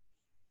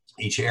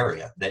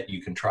area that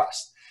you can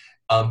trust.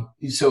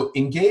 So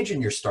engage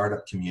in your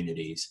startup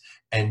communities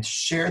and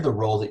share the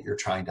role that you're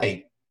trying to.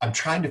 Hey, I'm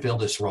trying to fill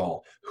this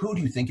role. Who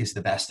do you think is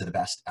the best of the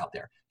best out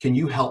there? Can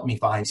you help me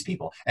find these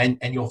people? And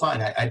you'll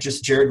find,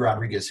 Jared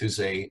Rodriguez, who's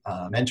a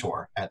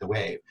mentor at The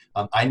Wave,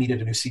 I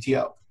needed a new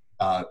CTO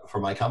for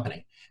my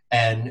company.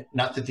 And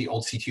not that the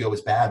old CTO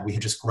was bad, we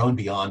had just grown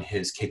beyond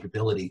his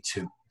capability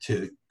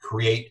to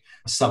create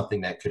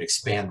something that could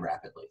expand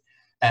rapidly.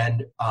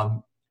 And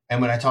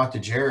when I talked to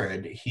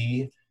Jared,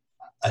 he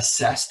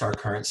assessed our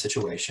current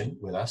situation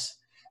with us.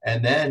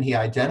 And then he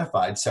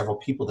identified several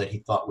people that he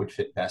thought would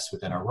fit best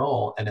within our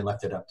role, and then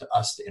left it up to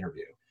us to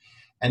interview.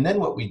 And then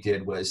what we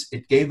did was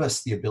it gave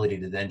us the ability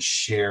to then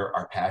share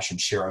our passion,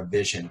 share our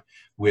vision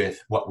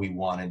with what we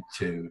wanted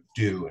to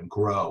do and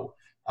grow.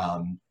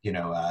 And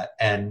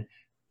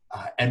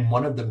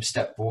one of them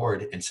stepped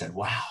forward and said,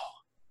 wow,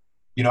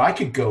 I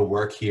could go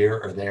work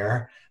here or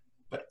there,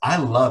 but I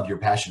love your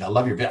passion. I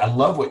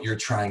love what you're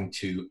trying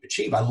to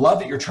achieve. I love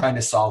that you're trying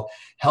to solve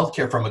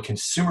healthcare from a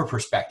consumer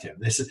perspective.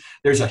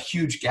 There's a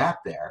huge gap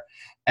there.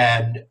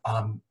 And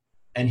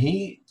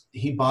he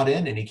bought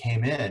in, and he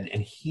came in,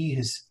 and he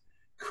has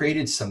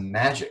created some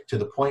magic to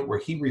the point where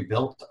he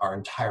rebuilt our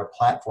entire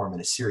platform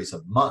in a series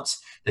of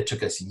months that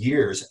took us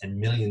years and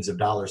millions of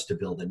dollars to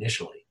build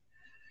initially.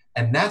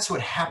 And that's what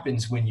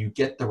happens when you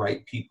get the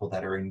right people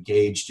that are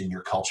engaged in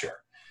your culture.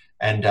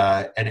 And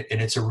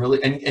it's a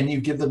really, and you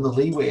give them the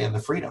leeway and the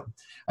freedom.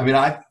 I mean,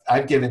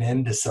 I've given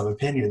in to some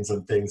opinions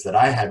on things that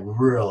I had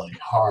really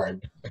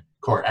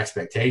hardcore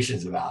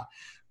expectations about,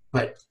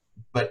 but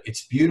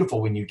it's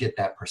beautiful when you get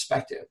that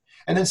perspective.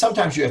 And then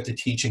sometimes you have to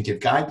teach and give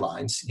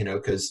guidelines,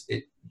 because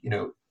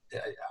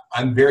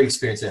I'm very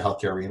experienced in the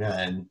healthcare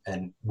arena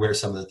and where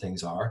some of the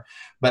things are,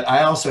 but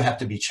I also have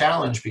to be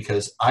challenged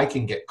because I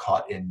can get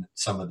caught in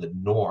some of the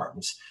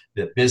norms,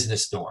 the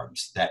business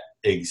norms that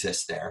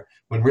exist there,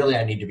 when really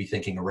I need to be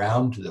thinking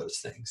around those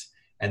things.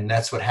 And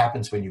that's what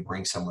happens when you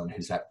bring someone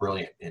who's that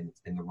brilliant in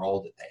the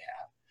role that they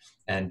have.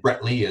 And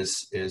Brett Lee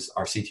is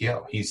our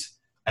CTO. He's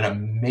an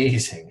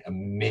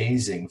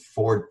amazing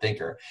forward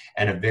thinker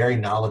and a very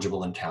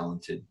knowledgeable and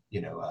talented,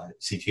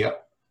 CTO.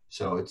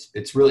 So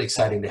it's really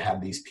exciting to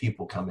have these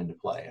people come into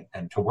play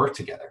and to work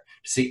together,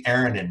 to see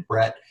Aaron and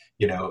Brett,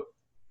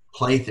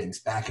 play things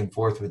back and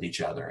forth with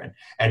each other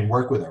and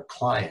work with our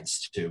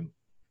clients to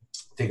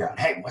figure out,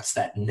 hey, what's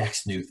that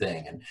next new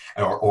thing?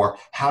 Or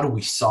how do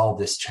we solve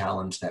this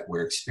challenge that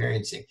we're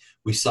experiencing?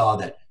 We saw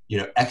that,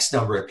 X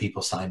number of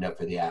people signed up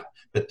for the app,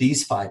 but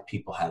these 5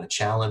 people had a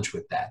challenge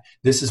with that.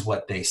 This is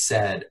what they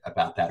said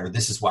about that, or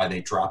this is why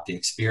they dropped the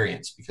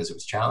experience, because it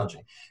was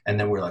challenging. And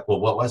then we're like, well,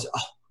 what was it?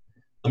 Oh,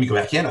 let me go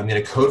back in. I'm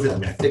going to code for them.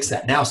 I'm going to fix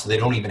that now, so they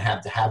don't even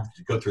have to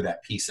go through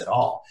that piece at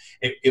all.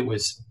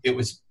 It's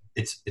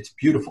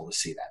beautiful to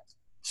see that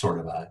sort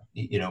of a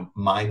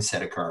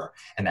mindset occur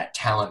and that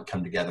talent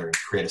come together and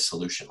create a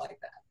solution like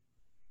that.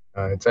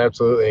 It's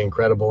absolutely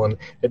incredible, and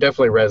it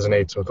definitely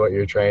resonates with what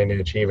you're trying to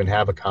achieve and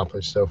have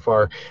accomplished so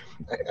far.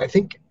 I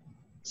think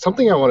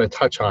something I want to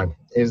touch on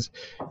is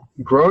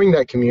growing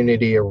that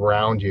community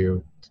around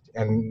you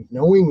and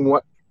knowing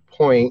what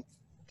point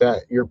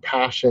that your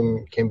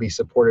passion can be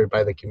supported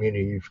by the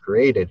community you've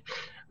created.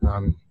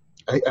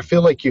 I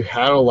feel like you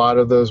had a lot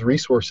of those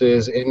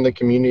resources in the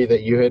community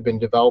that you had been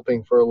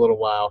developing for a little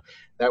while,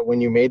 that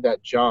when you made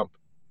that jump,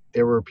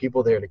 there were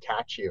people there to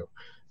catch you.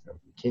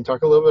 Can you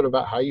talk a little bit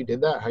about how you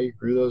did that, how you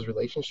grew those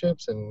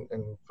relationships and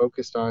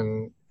focused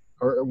on,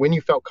 or when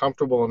you felt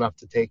comfortable enough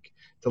to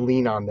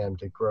lean on them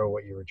to grow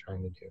what you were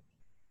trying to do?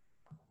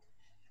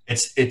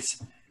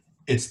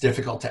 It's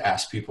difficult to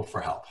ask people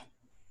for help.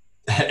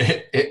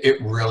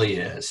 It really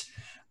is.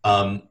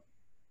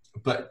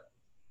 But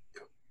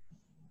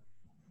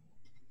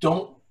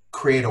don't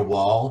create a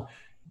wall,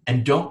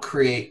 and don't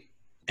create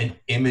an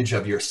image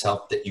of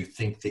yourself that you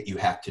think that you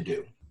have to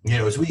do. You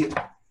know, as we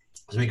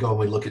go and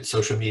we look at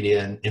social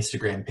media and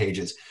Instagram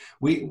pages,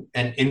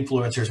 and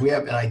influencers, we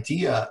have an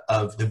idea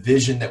of the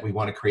vision that we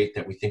want to create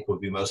that we think will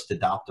be most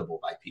adoptable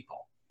by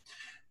people.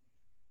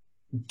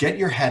 Get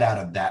your head out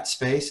of that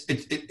space.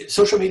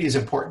 Social media is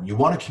important. You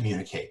want to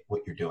communicate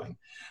what you're doing,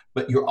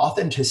 but your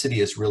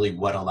authenticity is really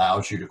what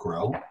allows you to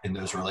grow in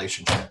those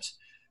relationships.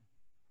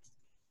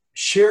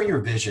 Share your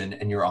vision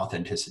and your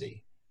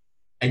authenticity,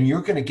 and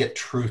you're going to get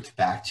truth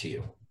back to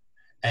you.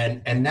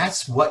 And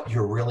that's what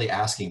you're really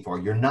asking for.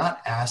 You're not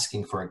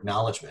asking for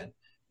acknowledgement.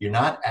 You're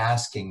not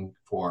asking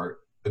for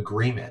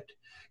agreement.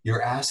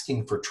 You're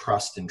asking for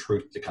trust and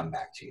truth to come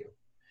back to you.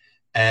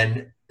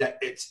 And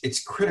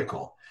it's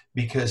critical,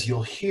 because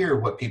you'll hear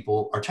what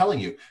people are telling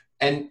you.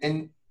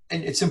 And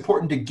it's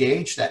important to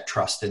gauge that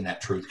trust and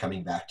that truth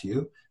coming back to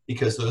you,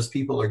 because those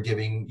people are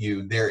giving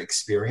you their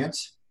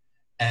experience.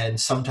 And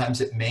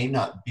sometimes it may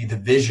not be the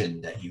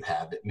vision that you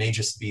have. It may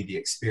just be the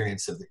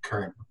experience of the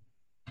current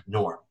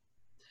norm.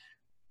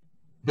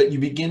 But you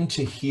begin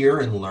to hear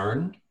and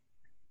learn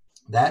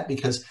that,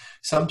 because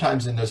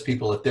sometimes in those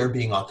people, if they're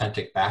being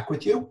authentic back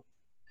with you,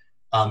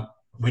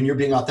 when you're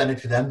being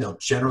authentic to them, they'll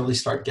generally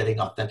start getting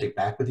authentic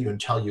back with you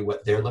and tell you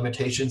what their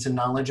limitations and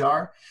knowledge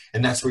are.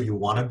 And that's where you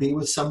want to be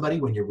with somebody,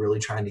 when you're really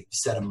trying to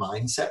set a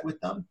mindset with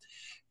them.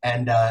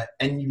 And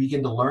you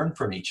begin to learn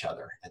from each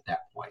other at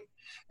that point.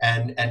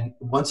 And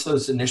once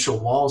those initial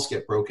walls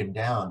get broken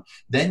down,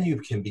 then you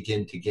can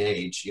begin to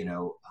gauge,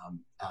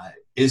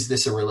 is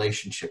this a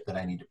relationship that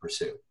I need to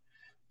pursue?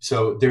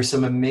 So there's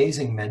some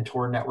amazing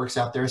mentor networks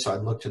out there. So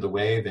I'd look to the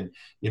Wave, and,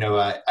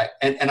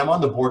 and I'm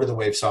on the board of the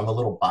Wave, so I'm a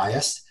little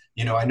biased.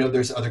 I know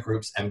there's other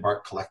groups,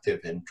 Embark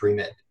Collective and Dream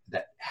It,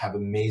 that have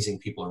amazing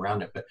people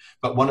around it.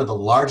 But one of the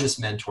largest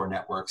mentor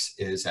networks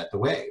is at the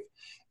Wave.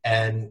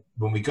 And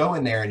when we go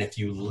in there, and if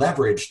you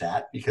leverage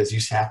that, because you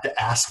have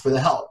to ask for the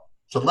help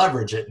to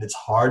leverage it, and it's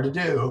hard to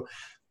do,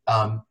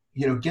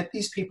 get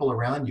these people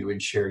around you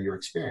and share your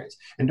experience.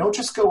 And don't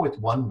just go with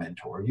one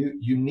mentor.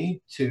 You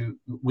need to,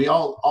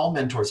 all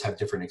mentors have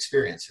different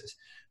experiences.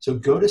 So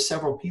go to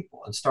several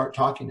people and start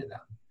talking to them.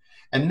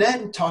 And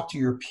then talk to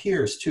your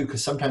peers too,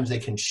 because sometimes they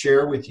can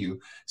share with you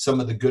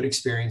some of the good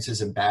experiences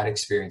and bad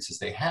experiences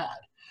they had.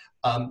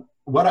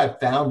 What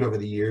I've found over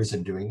the years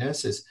in doing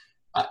this is,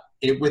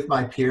 with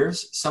my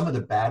peers, some of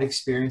the bad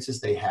experiences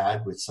they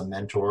had with some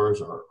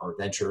mentors or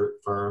venture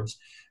firms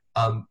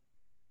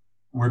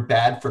were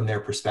bad from their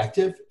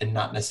perspective, and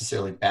not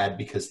necessarily bad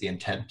because the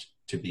intent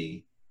to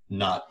be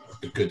not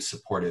a good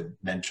supportive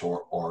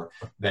mentor or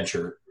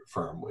venture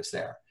firm was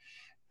there.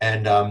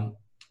 And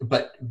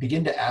but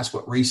begin to ask,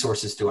 what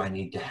resources do I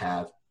need to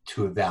have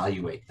to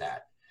evaluate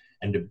that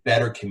and to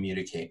better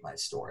communicate my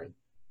story?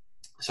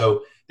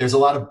 So there's a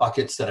lot of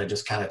buckets that I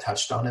just kind of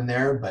touched on in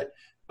there, but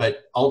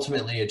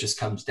ultimately it just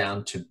comes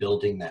down to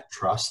building that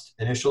trust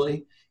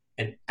initially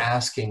and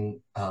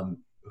asking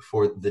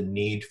for the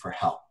need for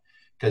help.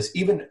 Because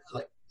even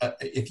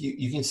if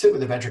you can sit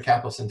with a venture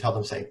capitalist and tell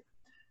them, say,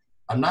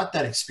 I'm not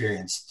that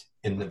experienced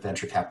in the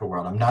venture capital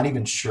world. I'm not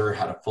even sure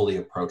how to fully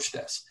approach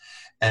this.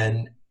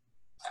 And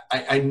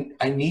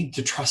I need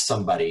to trust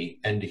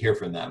somebody and to hear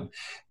from them.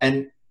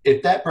 And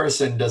if that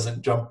person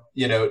doesn't jump,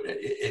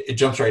 it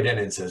jumps right in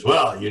and says,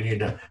 well, you need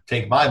to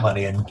take my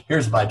money and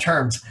here's my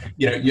terms.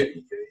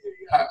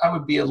 I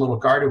would be a little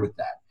guarded with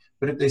that.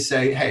 But if they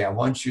say, hey, I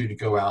want you to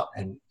go out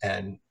and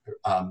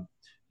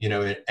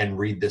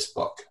read this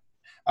book.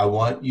 I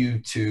want you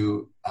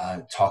to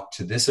talk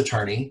to this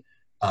attorney,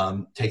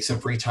 take some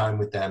free time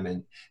with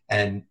them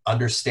and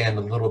understand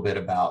a little bit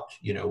about,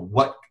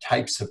 what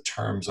types of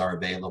terms are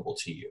available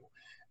to you.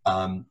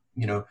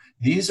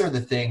 These are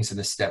the things and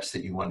the steps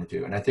that you want to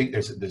do. And I think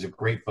there's a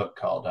great book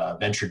called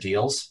Venture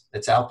Deals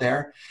that's out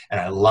there.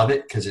 And I love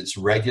it because it's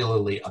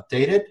regularly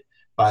updated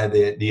by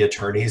the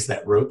attorneys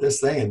that wrote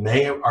this thing, and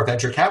they are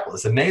venture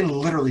capitalists, and they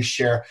literally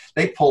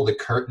they pull the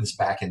curtains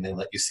back and they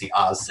let you see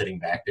Oz sitting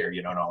back there,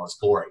 in all his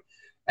glory.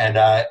 And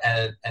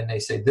they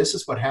say, this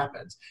is what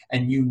happens.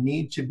 And you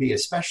need to be,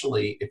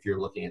 especially if you're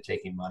looking at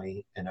taking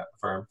money in a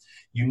firm,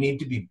 you need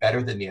to be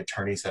better than the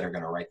attorneys that are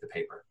going to write the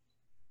paper,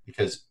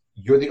 because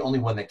you're the only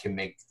one that can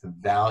make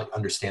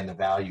understand the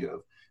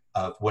value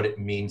of what it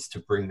means to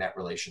bring that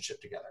relationship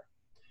together.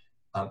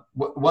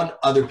 One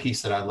other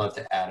piece that I'd love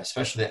to add,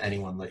 especially to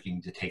anyone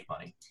looking to take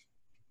money,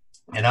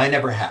 and I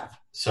never have,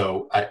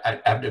 so I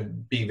have to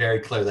be very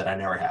clear that I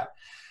never have,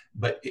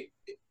 but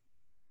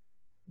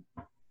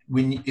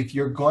if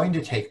you're going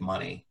to take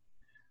money,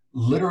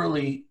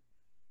 literally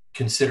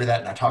consider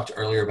that. And I talked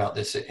earlier about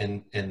this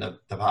in the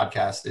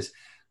podcast, is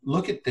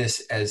look at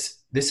this as,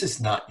 this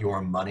is not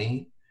your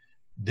money.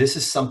 This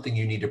is something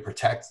you need to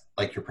protect,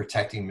 like you're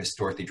protecting Miss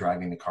Dorothy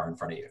driving the car in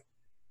front of you.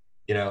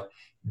 You know,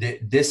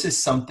 this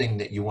is something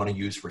that you want to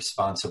use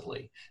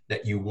responsibly,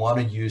 that you want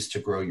to use to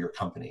grow your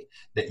company,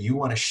 that you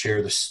want to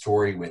share the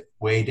story with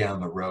way down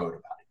the road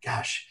about it.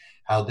 Gosh,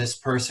 how this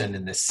person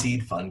in the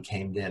seed fund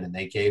came in and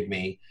they gave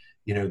me,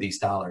 you know, these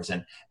dollars.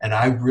 And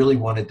I really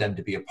wanted them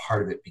to be a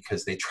part of it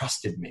because they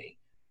trusted me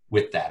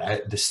with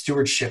that. The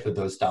stewardship of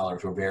those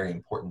dollars were very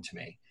important to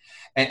me.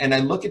 And I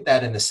look at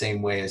that in the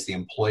same way as the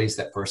employees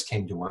that first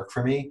came to work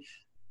for me.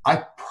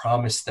 I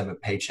promised them a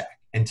paycheck.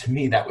 And to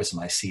me, that was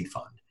my seed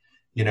fund.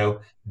 You know,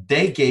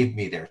 they gave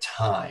me their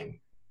time,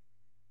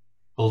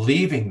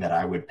 believing that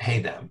I would pay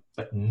them,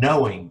 but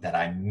knowing that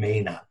I may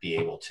not be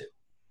able to.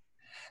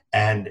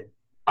 And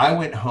I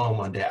went home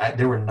one day.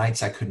 There were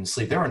nights I couldn't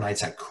sleep. There were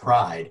nights I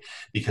cried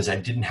because I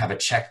didn't have a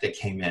check that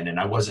came in and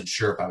I wasn't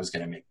sure if I was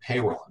going to make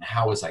payroll and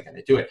how was I going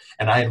to do it.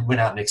 And I went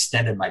out and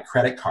extended my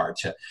credit card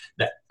to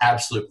the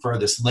absolute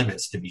furthest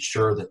limits to be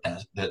sure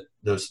that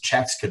those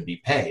checks could be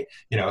paid,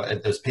 you know,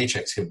 those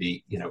paychecks could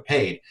be, you know,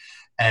 paid.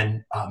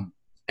 And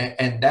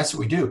that's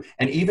what we do.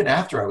 And even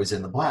after I was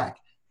in the black,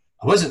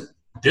 I wasn't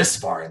this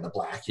far in the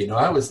black, you know,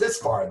 I was this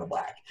far in the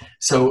black.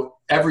 So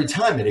every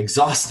time it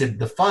exhausted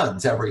the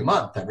funds every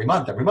month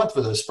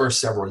for those first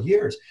several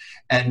years.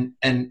 And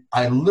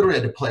I literally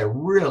had to play a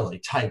really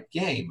tight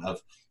game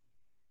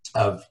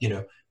of, you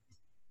know,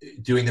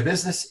 doing the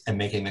business and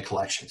making the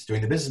collections,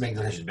 making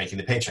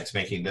the paychecks,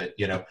 making the,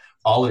 you know,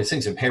 all of these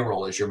things. And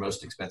payroll is your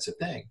most expensive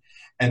thing.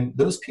 And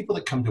those people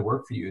that come to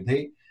work for you,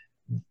 they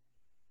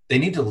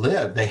need to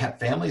live. They have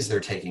families they're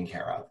taking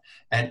care of.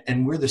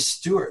 And we're the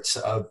stewards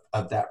of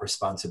that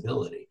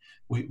responsibility.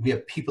 We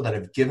have people that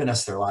have given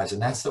us their lives.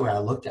 And that's the way I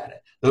looked at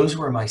it. Those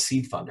were my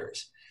seed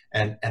funders.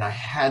 And I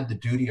had the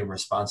duty and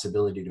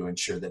responsibility to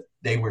ensure that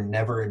they were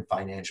never in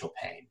financial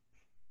pain.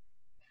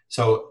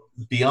 So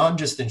beyond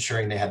just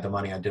ensuring they had the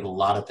money, I did a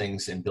lot of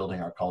things in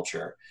building our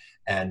culture.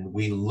 And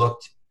we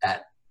looked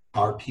at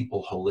our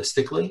people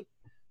holistically.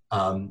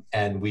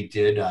 And we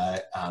did,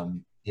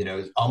 you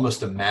know,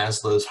 almost a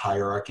Maslow's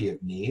hierarchy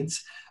of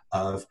needs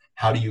of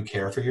how do you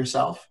care for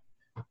yourself,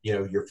 you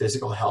know, your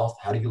physical health,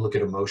 how do you look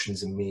at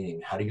emotions and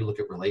meaning, how do you look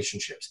at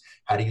relationships,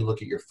 how do you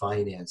look at your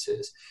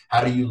finances,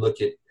 how do you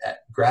look at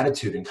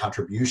gratitude and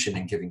contribution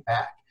and giving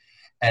back.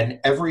 And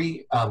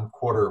every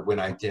quarter when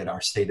I did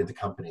our state of the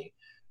company,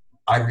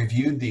 I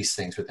reviewed these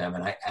things with them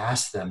and I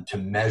asked them to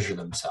measure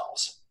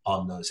themselves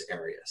on those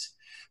areas,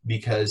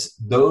 because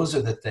those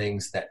are the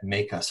things that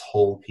make us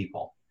whole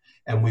people.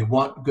 And we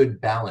want good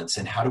balance.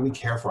 And how do we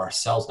care for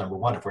ourselves? Number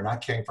one, if we're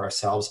not caring for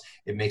ourselves,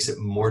 it makes it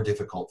more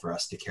difficult for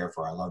us to care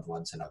for our loved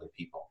ones and other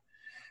people.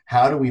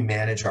 How do we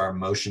manage our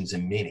emotions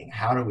and meaning?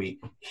 How do we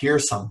hear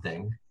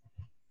something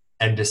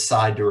and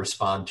decide to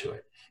respond to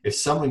it? If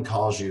someone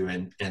calls you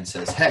and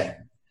says, hey,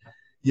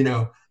 you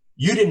know,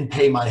 you didn't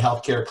pay my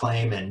healthcare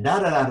claim and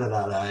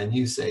and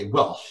you say,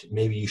 well,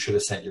 maybe you should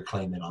have sent your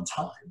claim in on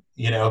time,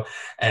 you know,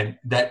 and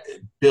that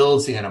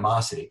builds the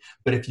animosity.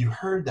 But if you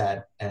heard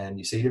that and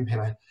you say you didn't pay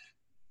my,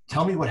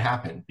 tell me what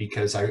happened,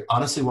 because I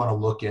honestly want to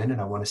look in and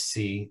I want to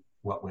see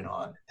what went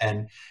on.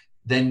 And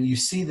then you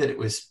see that it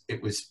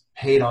was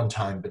paid on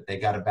time, but they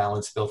got a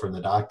balance bill from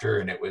the doctor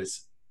and it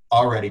was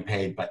already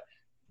paid, but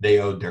they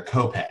owed their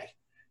copay,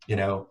 you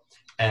know,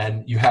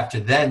 and you have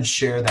to then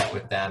share that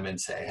with them and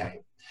say,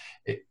 hey,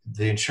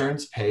 the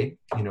insurance paid,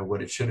 you know,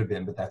 what it should have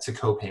been, but that's a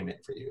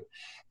copayment for you.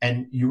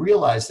 And you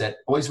realize that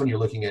always when you're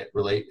looking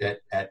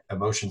at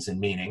emotions and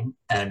meaning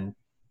and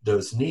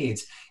those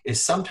needs,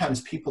 is sometimes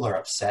people are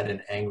upset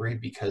and angry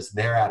because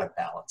they're out of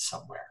balance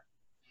somewhere.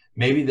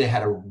 Maybe they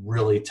had a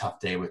really tough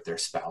day with their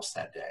spouse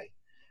that day.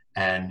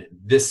 And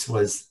this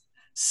was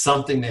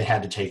something they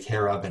had to take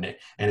care of. And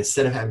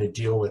instead of having to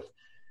deal with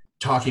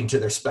talking to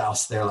their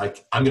spouse, they're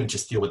like, I'm going to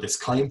just deal with this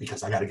claim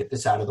because I got to get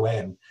this out of the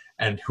way.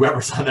 And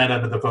whoever's on that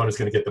end of the phone is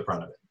going to get the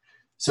brunt of it.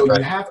 So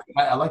right.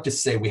 I like to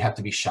say we have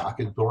to be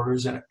shock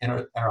absorbers in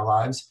our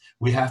lives.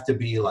 We have to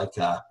be like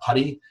a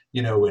putty,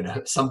 you know,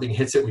 when something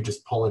hits it, we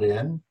just pull it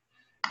in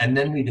and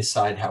then we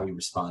decide how we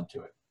respond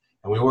to it.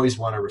 And we always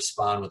want to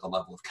respond with a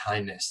level of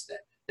kindness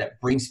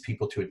that brings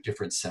people to a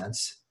different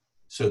sense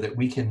so that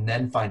we can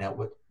then find out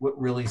what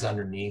really is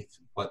underneath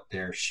what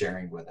they're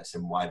sharing with us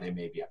and why they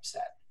may be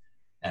upset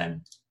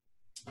and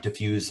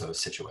diffuse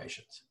those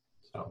situations.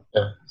 So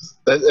yeah,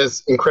 that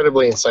is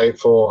incredibly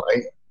insightful.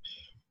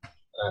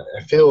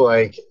 I feel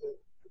like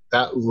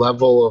that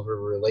level of a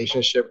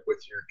relationship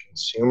with your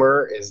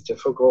consumer is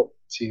difficult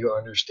to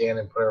understand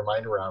and put our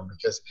mind around,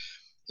 because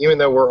even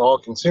though we're all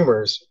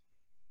consumers,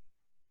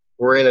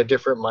 we're in a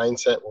different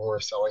mindset when we're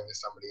selling to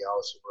somebody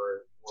else.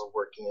 We're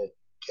working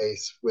a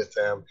case with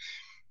them,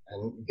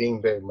 and being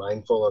very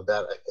mindful of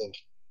that. I think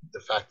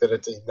the fact that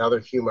it's another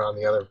human on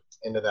the other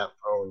end of that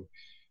phone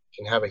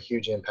can have a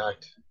huge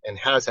impact, and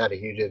has had a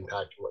huge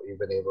impact on what you've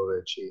been able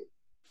to achieve.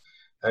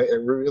 I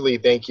really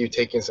thank you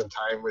taking some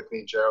time with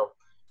me, Joe.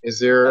 Is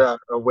there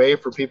a way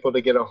for people to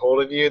get a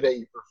hold of you that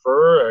you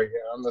prefer? Are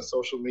you on the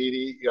social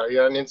media? Are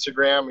you on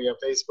Instagram? Are you on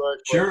Facebook?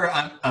 Sure.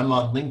 I'm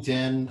on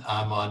LinkedIn.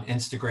 I'm on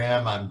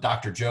Instagram. I'm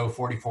Dr. Joe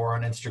 44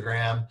 on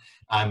Instagram.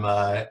 I'm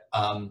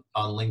on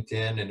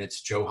LinkedIn, and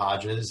it's Joe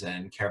Hodges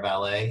and Care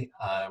Valet,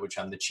 which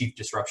I'm the Chief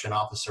Disruption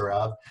Officer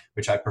of,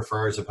 which I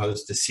prefer as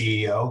opposed to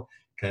CEO,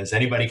 because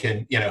anybody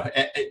can,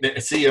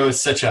 CEO is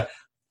such a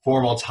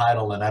formal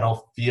title, and I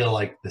don't feel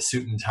like the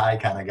suit and tie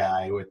kind of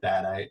guy with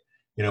that.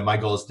 My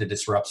goal is to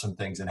disrupt some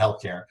things in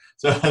healthcare.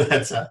 So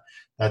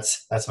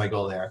that's my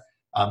goal there.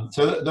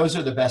 So those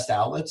are the best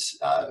outlets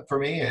for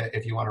me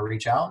if you want to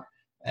reach out.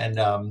 And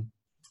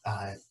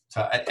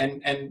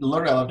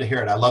literally, I love to hear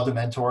it. I love to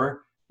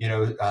mentor,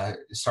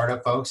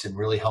 startup folks and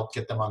really help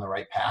get them on the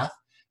right path.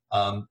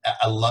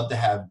 I love to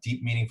have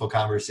deep, meaningful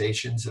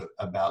conversations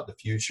about the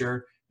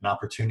future and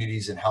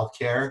opportunities in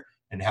healthcare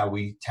and how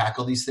we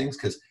tackle these things,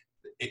 because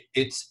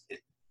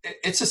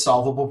it's a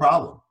solvable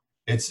problem.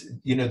 It's,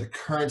 the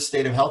current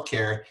state of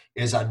healthcare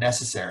is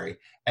unnecessary,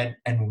 and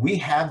we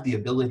have the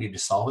ability to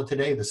solve it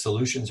today. The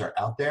solutions are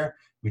out there.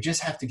 We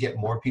just have to get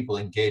more people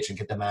engaged and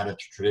get them out of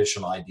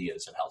traditional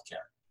ideas of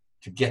healthcare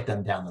to get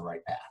them down the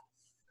right path.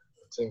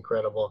 It's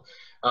incredible.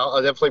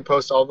 I'll definitely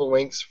post all the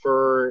links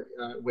for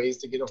ways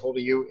to get a hold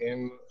of you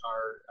in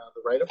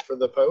the write-up for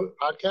the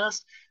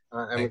podcast.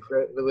 I'm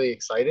incredibly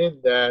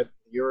excited that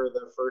you're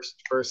the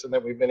first person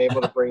that we've been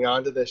able to bring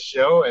onto this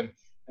show, and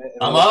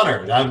I'm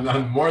honored.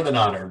 I'm more than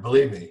honored,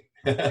 believe me.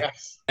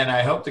 Yes. And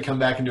I hope to come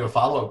back and do a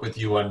follow-up with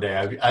you one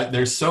day.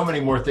 There's so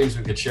many more things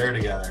we could share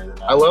together.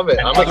 I love it.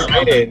 I'm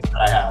excited.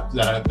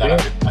 That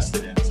I've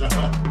invested in.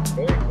 So.